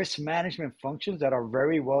risk management functions that are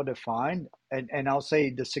very well defined, and I'll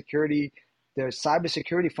say the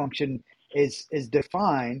cybersecurity function is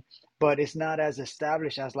defined, but it's not as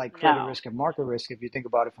established as like credit No. risk and market risk if you think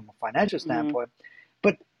about it from a financial Mhm. standpoint.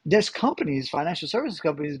 But there's companies, financial services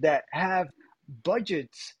companies, that have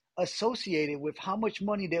budgets associated with how much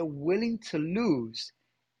money they're willing to lose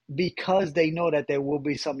because they know that there will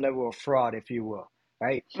be some level of fraud, if you will,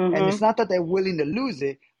 right? And it's Mhm. not that they're willing to lose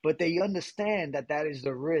it, but they understand that that is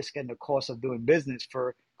the risk and the cost of doing business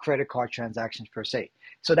for credit card transactions per se.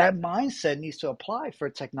 So that mindset needs to apply for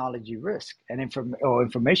technology risk and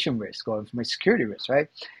information risk or information security risk, right?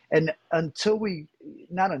 And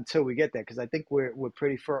not until we get there, because I think we're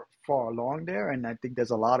pretty far along there, and I think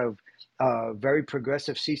there's a lot of very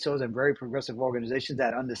progressive CISOs and very progressive organizations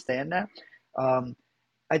that understand that. Um,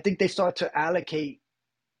 I think they start to allocate,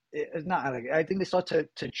 not allocate. I think they start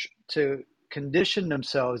to condition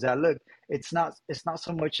themselves that look, it's not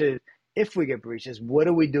so much a if we get breaches, what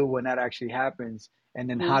do we do when that actually happens, and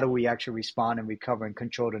then how Mhm. do we actually respond and recover and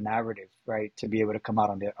control the narrative, right, to be able to come out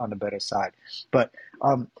on the better side. But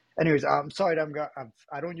um, anyways, I'm sorry that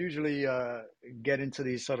I don't usually get into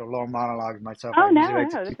these sort of long monologues myself. I Oh usually no, like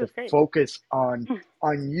to no, this keep the is great. focus on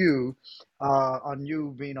you, on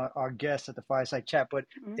you being our guest at the Fireside Chat. But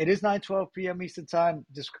Mhm. it is 9:12 p.m. Eastern Time.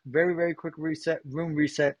 Just very, very quick room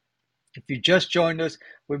reset. If you just joined us,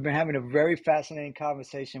 we've been having a very fascinating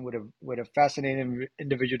conversation with a fascinating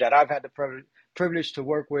individual that I've had the privilege to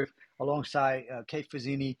work with alongside Kate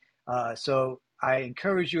Fazzini. So I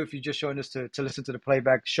encourage you, if you just joined us, to listen to the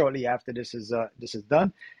playback shortly after this is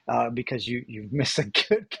done, because you've missed a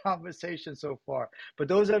good conversation so far. But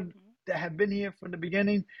that have been here from the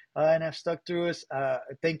beginning and have stuck through us,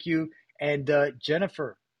 thank you. And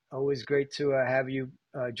Jennifer, always great to have you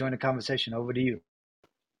join the conversation. Over to you.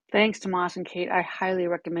 Thanks, Tomas and Kate. I highly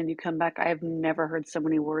recommend you come back. I have never heard so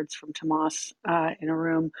many words from Tomas in a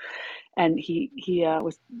room, and he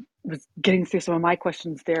was getting through some of my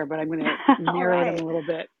questions there, but I'm going to All narrow them right. a little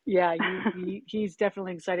bit. Yeah, he's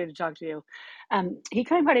definitely excited to talk to you. He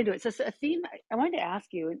kind of got into it. So it's a theme I wanted to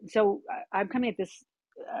ask you. So I'm coming at this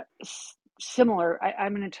similar.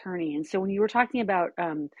 I'm an attorney, and so when you were talking about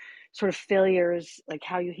sort of failures, like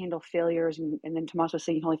how you handle failures, and then Tomas was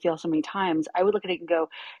saying you can only fail so many times, I would look at it and go,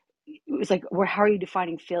 it was like, well, how are you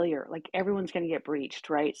defining failure? Like everyone's going to get breached,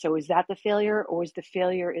 right? So is that the failure, or is the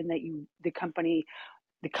failure in that the company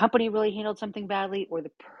the company really handled something badly or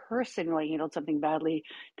the person really handled something badly.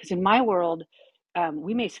 Because in my world,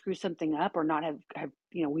 we may screw something up or not have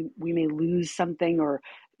we may lose something or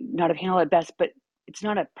not have handled it best, but it's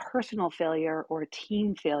not a personal failure or a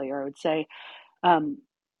team failure. I would say um,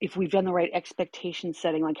 if we've done the right expectation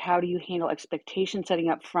setting, like how do you handle expectation setting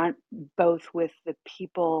up front, both with the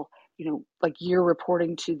people, like you're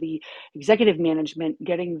reporting to the executive management,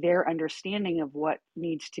 getting their understanding of what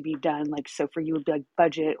needs to be done. Like, so for you would be like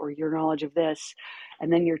budget or your knowledge of this,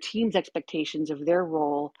 and then your team's expectations of their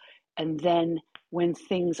role. And then when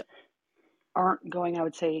things aren't going, I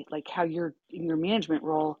would say, like how you're in your management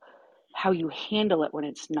role, how you handle it when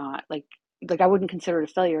it's not like I wouldn't consider it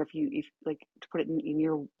a failure if like, to put it in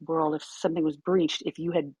your world, if something was breached, if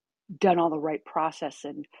you had done all the right process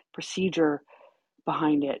and procedure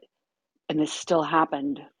behind it and this still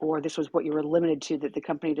happened, or this was what you were limited to, that the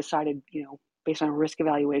company decided, based on a risk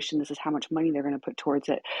evaluation, this is how much money they're going to put towards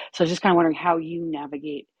it. So I was just kind of wondering how you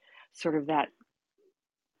navigate sort of that.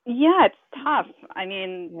 Yeah, it's tough. I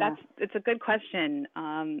mean, Yeah. it's a good question.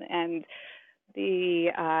 And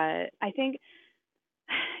I think,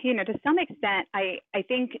 to some extent, I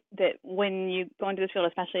think that when you go into this field,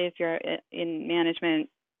 especially if you're in management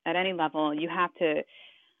at any level, you have to,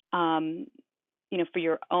 for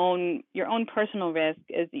your own personal risk,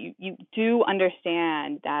 is you do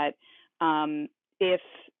understand that if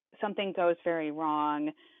something goes very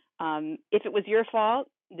wrong, if it was your fault,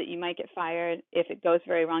 that you might get fired. If it goes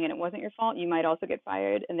very wrong and it wasn't your fault, you might also get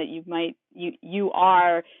fired, and that you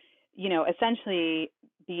are, essentially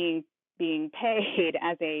being paid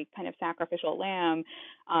as a kind of sacrificial lamb,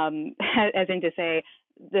 as in to say,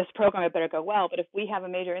 this program had better go well. But if we have a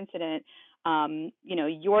major incident,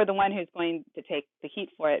 you're the one who's going to take the heat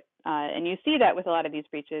for it. And you see that with a lot of these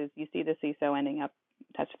breaches. You see the CISO ending up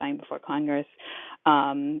testifying before Congress,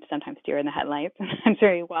 sometimes deer in the headlights, sometimes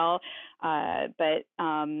very well. But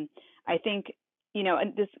I think,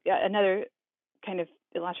 and this another kind of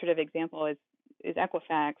illustrative example is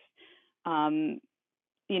Equifax.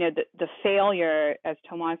 The failure, as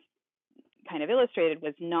Tomas kind of illustrated,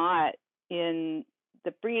 was not in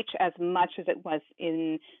the breach as much as it was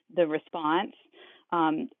in the response,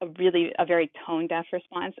 a very tone-deaf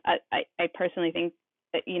response. I personally think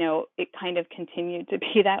that, it kind of continued to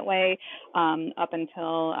be that way up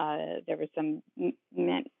until there was some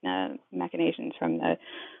machinations from the,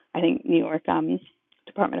 I think, New York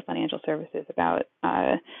Department of Financial Services about,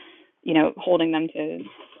 holding them to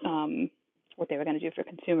what they were going to do for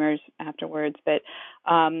consumers afterwards. But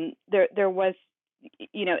there was,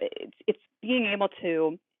 it's being able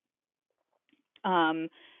to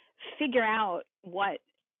figure out what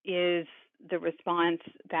is the response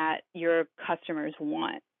that your customers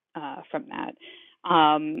want from that.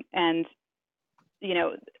 And,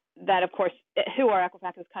 that, of course, who are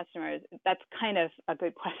Equifax's customers? That's kind of a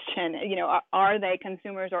good question. Are they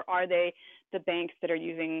consumers, or are they the banks that are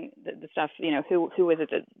using the stuff? Who is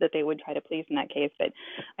it that they would try to please in that case? But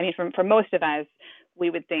I mean, for most of us, we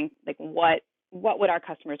would think, like, what would our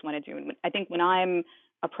customers want to do? And I think when I'm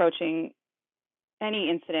approaching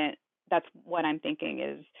any incident, that's what I'm thinking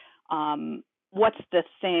is, what's the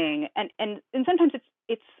thing? And sometimes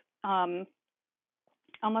it's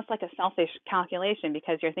almost like a selfish calculation,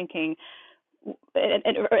 because you're thinking,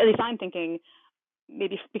 or at least I'm thinking,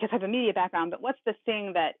 maybe because I have a media background, but what's the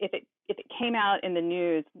thing that if it came out in the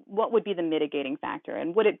news, what would be the mitigating factor?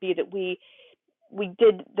 And would it be that we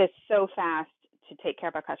did this so fast to take care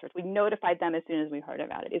of our customers? We notified them as soon as we heard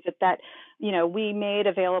about it. Is it that, we made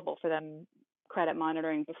available for them credit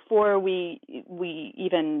monitoring before we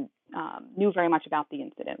even knew very much about the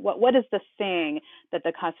incident? What is the thing that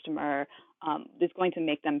the customer is going to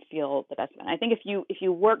make them feel the best about? And I think if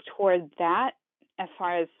you work toward that, as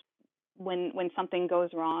far as when something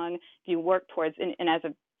goes wrong, if you work towards, and as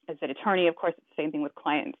an attorney, of course, it's the same thing with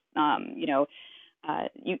clients.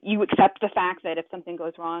 You accept the fact that if something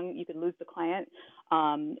goes wrong, you could lose the client,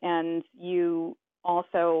 and you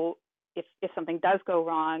also, if something does go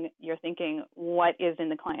wrong, you're thinking, what is in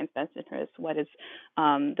the client's best interest? What is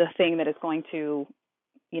the thing that is going to,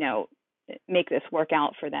 make this work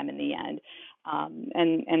out for them in the end?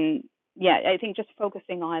 And yeah, I think just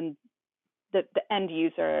focusing on the end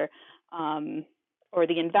user, or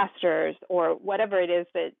the investors, or whatever it is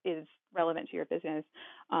that is relevant to your business,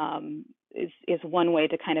 is one way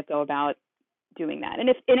to kind of go about doing that. And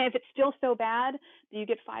if it's still so bad that you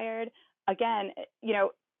get fired, again,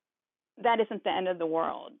 that isn't the end of the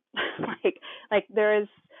world. like there is,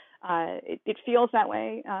 it feels that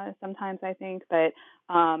way sometimes, I think, but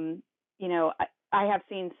I have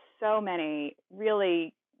seen so many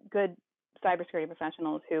really good cybersecurity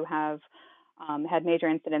professionals who have had major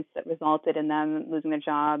incidents that resulted in them losing their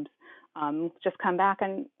jobs, just come back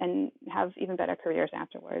and have even better careers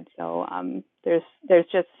afterwards. So there's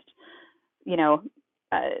just, you know,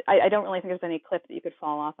 I don't really think there's any cliff that you could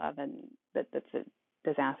fall off of, and that's a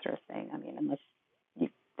disastrous thing. I mean, unless you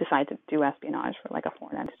decide to do espionage for like a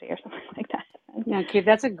foreign entity or something like that. Yeah, Kate,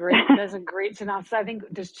 that's a great synopsis. I think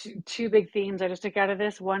there's two big themes I just took out of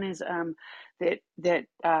this. One is that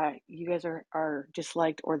you guys are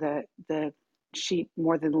disliked, or the sheep,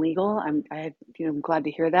 more than legal. I'm glad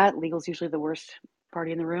to hear that. Legal's usually the worst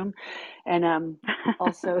party in the room, and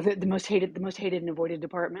also the most hated and avoided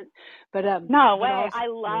department. No But way. also, I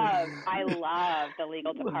love the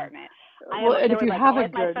legal department. well, and There if was you like have a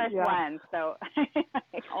always my good, first yeah. one, so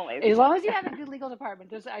like always. As long as you have a good legal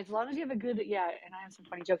department, as long as you have a good, yeah. And I have some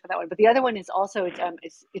funny jokes for that one. But the other one is also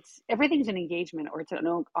it's everything's an engagement, or it's an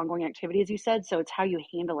ongoing activity, as you said. So it's how you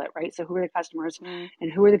handle it, right? So who are the customers,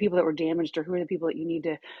 and who are the people that were damaged, or who are the people that you need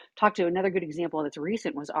to talk to? Another good example that's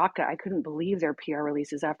recent was Okta. I couldn't believe their PR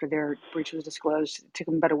releases after their breach was disclosed. It took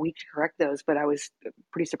them about a week to correct those, but I was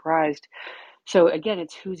pretty surprised. So again,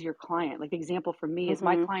 it's who's your client. Like the example for me is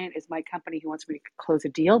my Mm-hmm. client is my company who wants me to close a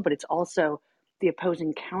deal, but it's also the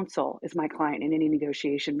opposing counsel is my client in any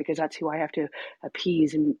negotiation, because that's who I have to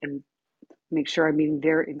appease and make sure I'm meeting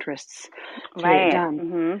their interests to get it Right. done.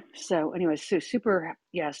 Mm-hmm. So anyway, so super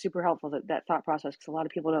helpful that thought process, because a lot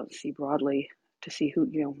of people don't see broadly to see who,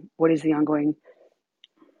 what is the ongoing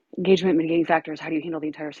engagement mitigating factors, how do you handle the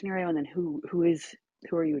entire scenario, and then who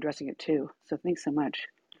are you addressing it to? So thanks so much.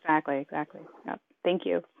 Exactly. Yep. Thank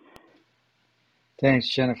you. Thanks,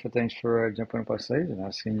 Jennifer. Thanks for jumping up on stage and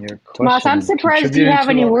asking your Tomas, question I'm and surprised you contributing have to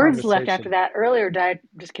any our words left after conversation. that earlier died.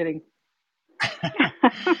 Just kidding.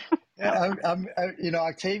 Yeah,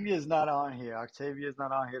 Octavia is not on here. Octavia is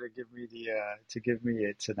not on here to give me to give me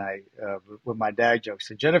it tonight with my dad jokes.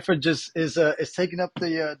 So Jennifer just is taking up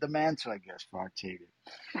the mantle, I guess, for Octavia.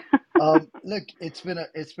 Look, it's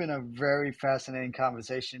been a very fascinating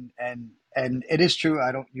conversation, and it is true.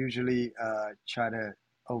 I don't usually try to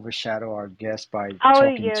overshadow our guests by Oh,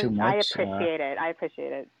 talking too I much appreciate it.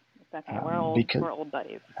 It's okay. because We're old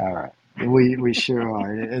buddies. all right. We sure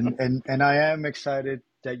are. And I am excited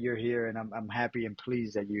that you're here, and I'm happy and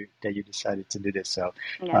pleased that you decided to do this. So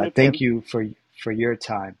Yeah, me thank too. you for your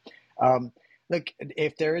time. Um, look,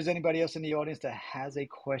 if there is anybody else in the audience that has a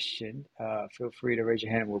question, feel free to raise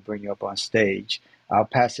your hand and we'll bring you up on stage. I'll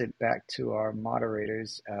pass it back to our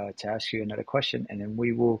moderators to ask you another question, and then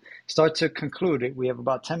we will start to conclude it. We have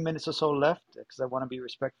about 10 minutes or so left because I want to be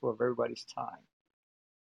respectful of everybody's time.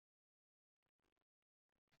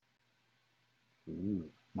 Ooh,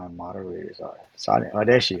 my moderators are silent. Oh,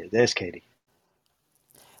 there she is. There's Katie.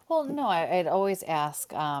 Well, no, I'd always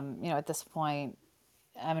ask, at this point,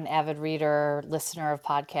 I'm an avid reader, listener of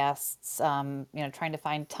podcasts, trying to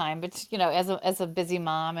find time, but, as a busy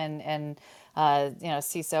mom and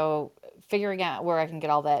CISO, figuring out where I can get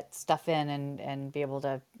all that stuff in and be able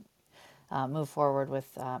to move forward with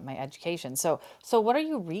my education. So what are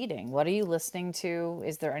you reading? What are you listening to?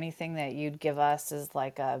 Is there anything that you'd give us as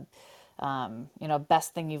like a,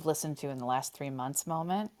 best thing you've listened to in the last 3 months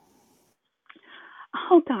moment?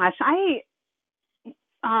 Oh gosh,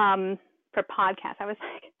 for podcasts, I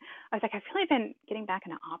feel like I've been getting back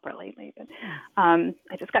into opera lately, but I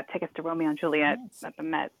just got tickets to Romeo and Juliet Nice. at the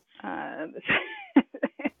Met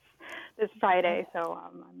this Friday, so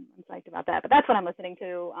I'm psyched about that. But that's what I'm listening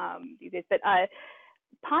to these days. But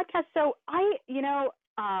podcasts. So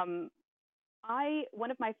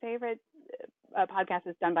one of my favorite podcasts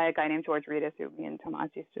is done by a guy named George Reedus, who me and Tomas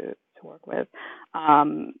used to work with.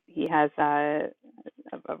 He has a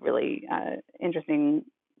really interesting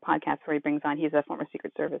podcast where he brings on, he's a former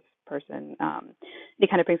Secret Service person. He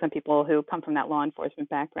kind of brings on people who come from that law enforcement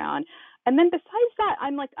background. And then besides that,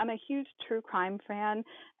 I'm a huge true crime fan,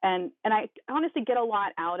 and I honestly get a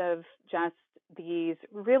lot out of just these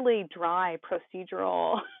really dry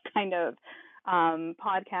procedural kind of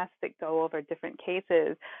podcasts that go over different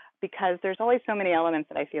cases, because there's always so many elements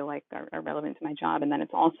that I feel like are relevant to my job, and then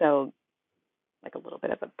it's also like a little bit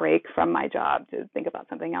of a break from my job to think about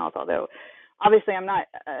something else. Although, obviously, I'm not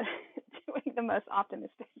doing the most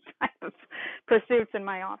optimistic kind of pursuits in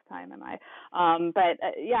my off time, am I?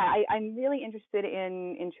 I'm really interested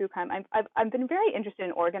in true crime. I've been very interested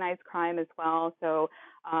in organized crime as well. So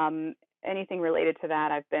anything related to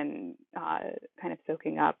that, I've been kind of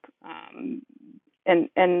soaking up, and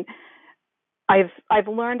I've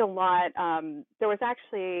learned a lot. There was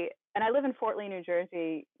actually, and I live in Fort Lee, New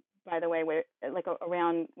Jersey, by the way, where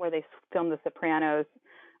around where they filmed The Sopranos.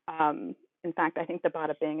 In fact, I think the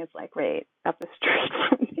Bada Bing is like right up the street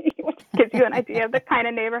from me. which gives you an idea of the kind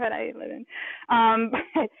of neighborhood I live in.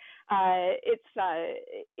 But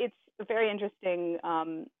it's a very interesting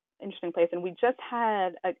place. And we just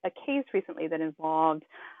had a case recently that involved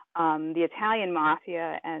the Italian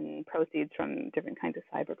mafia and proceeds from different kinds of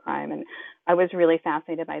cybercrime. And I was really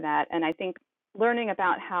fascinated by that. And I think learning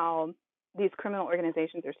about how these criminal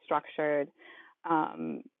organizations are structured,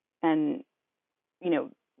 and,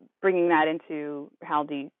 bringing that into how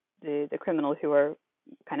the criminals who are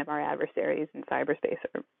kind of our adversaries in cyberspace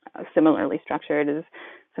are similarly structured is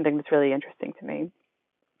something that's really interesting to me.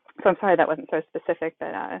 So I'm sorry that wasn't so specific,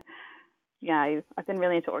 but yeah, I've been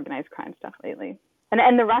really into organized crime stuff lately.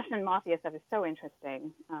 And the Russian mafia stuff is so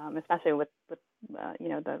interesting, especially with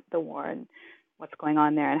the war and what's going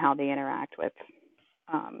on there and how they interact with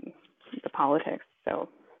the politics. So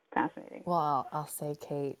fascinating. Well, I'll say,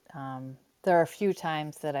 Kate, there are a few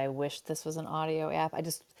times that I wish this was an audio app.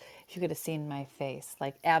 If you could have seen my face,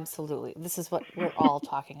 like, absolutely, this is what we're all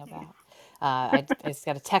talking about. I just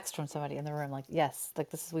got a text from somebody in the room, like, yes, like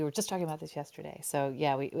we were just talking about this yesterday. So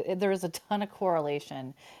yeah, there is a ton of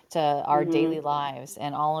correlation to our daily lives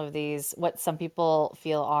and all of these, what some people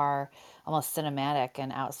feel are almost cinematic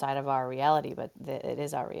and outside of our reality, but it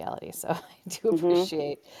is our reality. So I do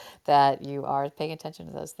appreciate that you are paying attention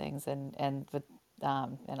to those things, and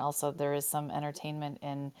also there is some entertainment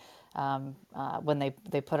in when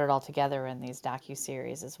they put it all together in these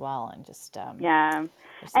docu-series as well, and just Yeah,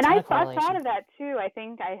 there's a and ton I of thought correlation. of that too. I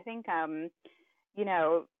think you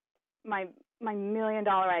know my $1 million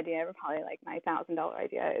idea, or probably like my $1,000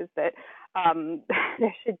 idea, is that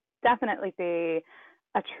there should definitely be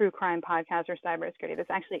a true crime podcast or cybersecurity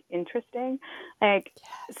that's actually interesting. Like,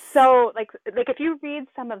 Yes. so like if you read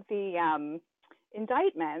some of the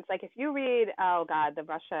indictments, like if you read, oh God, the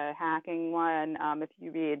Russia hacking one, if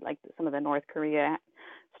you read like some of the North Korea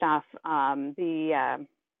stuff, the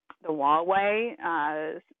Huawei,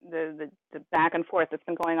 the back and forth that's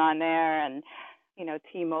been going on there, and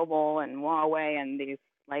T-Mobile and Huawei and these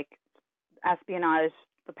like espionage.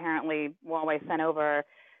 Apparently, Huawei sent over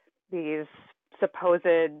these supposed,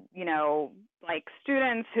 like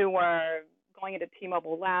students who were going into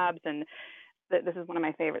T-Mobile labs, and this is one of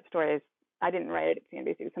my favorite stories. I didn't write it at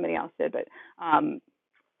CNBC, somebody else did, but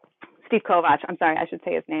Steve Kovach, I'm sorry, I should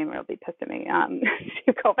say his name or he'll be pissed at me.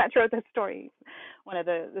 Steve Kovach wrote this story, one of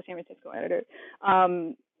the San Francisco editors.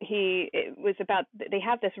 It was about, they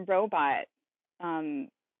have this robot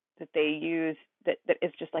that they use that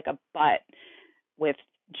is just like a butt with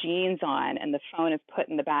jeans on, and the phone is put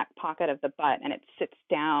in the back pocket of the butt, and it sits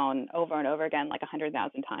down over and over again like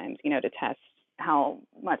 100,000 times, to test how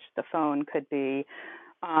much the phone could be,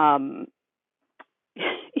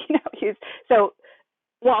 used. So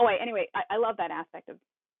Huawei. Anyway, I love that aspect of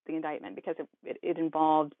the indictment because it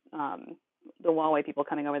involved the Huawei people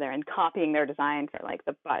coming over there and copying their design for like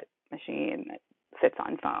the butt machine that sits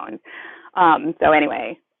on phones. So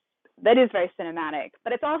anyway, that is very cinematic,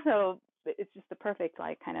 but it's just the perfect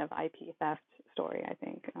like kind of IP theft story, I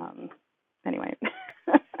think. Anyway,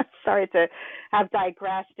 sorry to have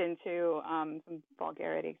digressed into some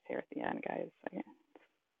vulgarities here at the end, guys. It's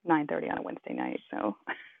 9:30 on a Wednesday night, so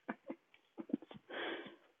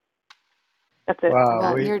that's it. I'm Wow,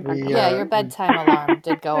 Well, done. we I'm we done. your uh we bedtime alarm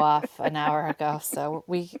did go off an hour ago, so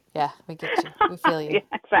we get you. We feel you. Yeah,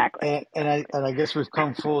 exactly. and I guess we've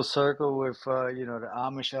come full circle with the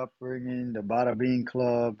Amish upbringing, the Bada Bean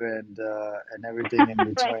Club, and everything in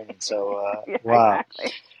Right. between. So Yeah, wow.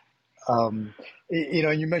 exactly.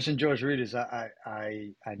 You mentioned George Readers. I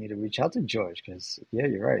need to reach out to George because yeah,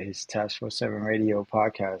 you're right. His Task Force 7 Radio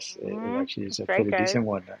podcast it actually is It's a very pretty good. decent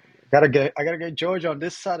one. I gotta get George on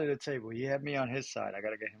this side of the table. He had me on his side. I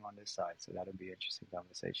gotta get him on this side. So that'll be an interesting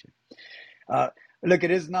conversation. Uh, Look,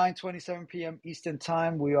 it is 9:27 p.m. Eastern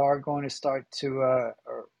Time. We are going to start to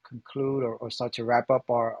or conclude or start to wrap up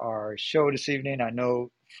our show this evening. I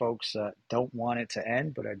know folks don't want it to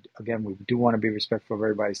end, but again, we do want to be respectful of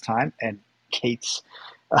everybody's time. And Kate's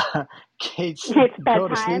Kate's It's go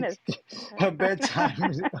to bedtime. sleep Is her bedtime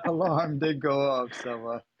alarm did go off.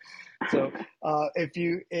 So, if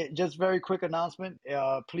you just very quick announcement,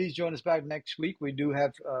 please join us back next week. We do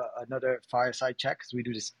have another fireside chat because we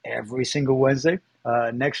do this every single Wednesday.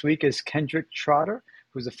 Next week is Kendrick Trotter,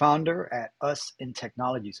 who's the founder at Us in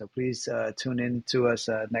Technology. So please tune in to us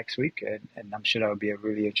next week, and I'm sure that will be a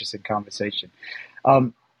really interesting conversation.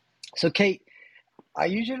 Um, so, Kate, I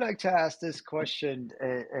usually like to ask this question,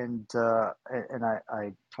 and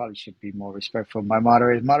I probably should be more respectful of my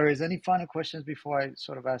moderators. Moderators, any final questions before I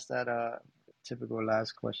sort of ask that typical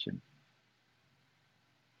last question?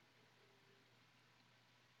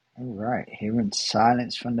 All right, hearing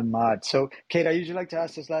silence from the mod. So, Kate, I usually like to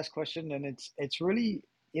ask this last question, and it's really,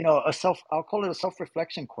 I'll call it a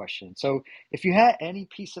self-reflection question. So, if you had any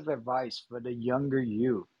piece of advice for the younger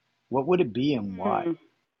you, what would it be and why? Hmm.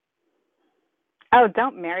 Oh,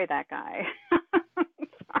 don't marry that guy.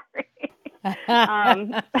 Sorry.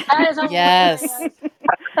 Um, That is Yes. hilarious.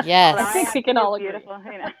 although I I think Yes. have we can two all agree. beautiful,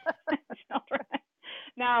 children.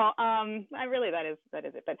 No, I really that is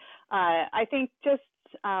it. But I think just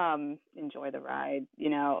enjoy the ride.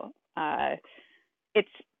 It's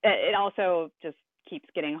it also just keeps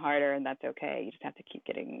getting harder, and that's okay. You just have to keep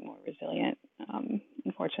getting more resilient.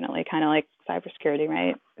 Unfortunately, kind of like cybersecurity,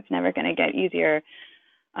 right? It's never going to get easier.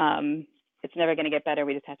 Um, it's never going to get better.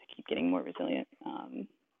 We just have to keep getting more resilient.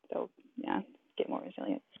 So yeah, get more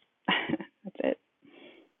resilient. That's it.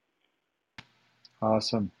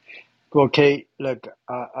 Awesome. Well, Kate, look,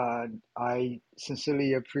 I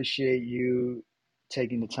sincerely appreciate you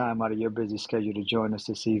taking the time out of your busy schedule to join us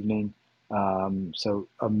this evening. So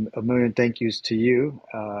a million thank yous to you.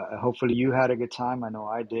 Hopefully you had a good time. I know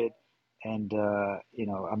I did. And,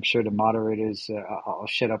 I'm sure the moderators, I'll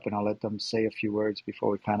shut up and I'll let them say a few words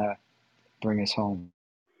before we kind of bring us home.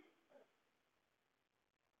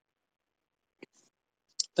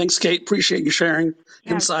 Thanks, Kate. Appreciate you sharing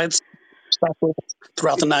Yeah, insights stuff with us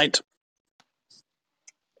throughout the night.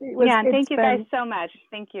 yeah, and It's thank you guys been so much.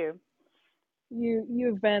 Thank you.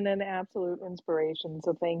 you've been an absolute inspiration.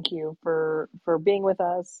 So thank you for being with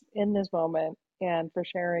us in this moment and for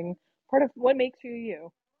sharing part of what makes you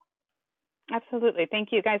you. Absolutely. Thank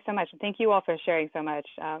you guys so much. And thank you all for sharing so much.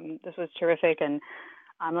 This was terrific, and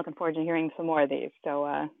I'm looking forward to hearing some more of these. So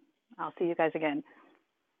I'll see you guys again.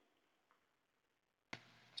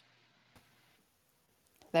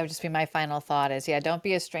 That would just be my final thought is, yeah, don't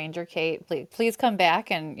be a stranger, Kate. Please come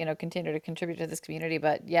back and, continue to contribute to this community.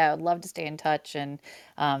 But yeah, I'd love to stay in touch and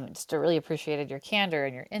just really appreciated your candor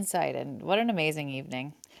and your insight. And what an amazing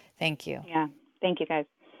evening. Thank you. Yeah. Thank you guys.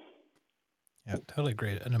 Yeah, totally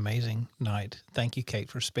great. An amazing night. Thank you, Kate,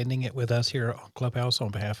 for spending it with us here on Clubhouse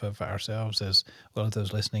on behalf of ourselves as well as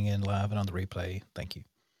those listening in live and on the replay. Thank you.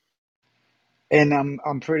 And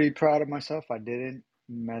I'm pretty proud of myself. I didn't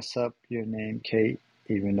mess up your name, Kate,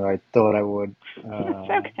 even though I thought I would, It's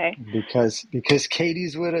uh, okay. because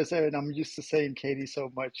Katie's with us, and I'm used to saying Katie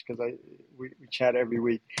so much because we chat every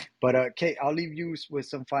week. But Kate, I'll leave you with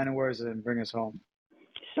some final words and bring us home.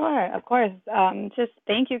 Sure, of course. Just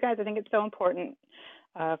thank you guys. I think it's so important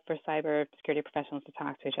for cyber security professionals to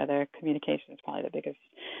talk to each other. Communication is probably the biggest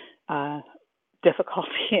uh, difficulty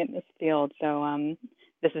in this field. So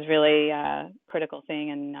this is really a critical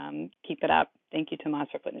thing, and keep it up. Thank you, Tomas,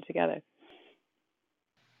 for putting it together.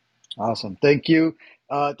 Awesome. Thank you.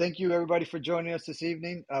 Thank you, everybody, for joining us this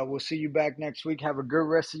evening. We'll see you back next week. Have a good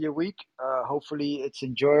rest of your week. Hopefully, it's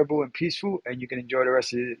enjoyable and peaceful, and you can enjoy the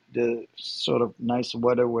rest of the sort of nice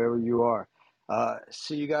weather wherever you are.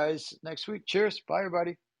 See you guys next week. Cheers. Bye,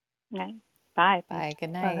 everybody. Okay. Bye. Thanks. Bye.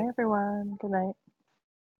 Good Bye night. everyone. Good night.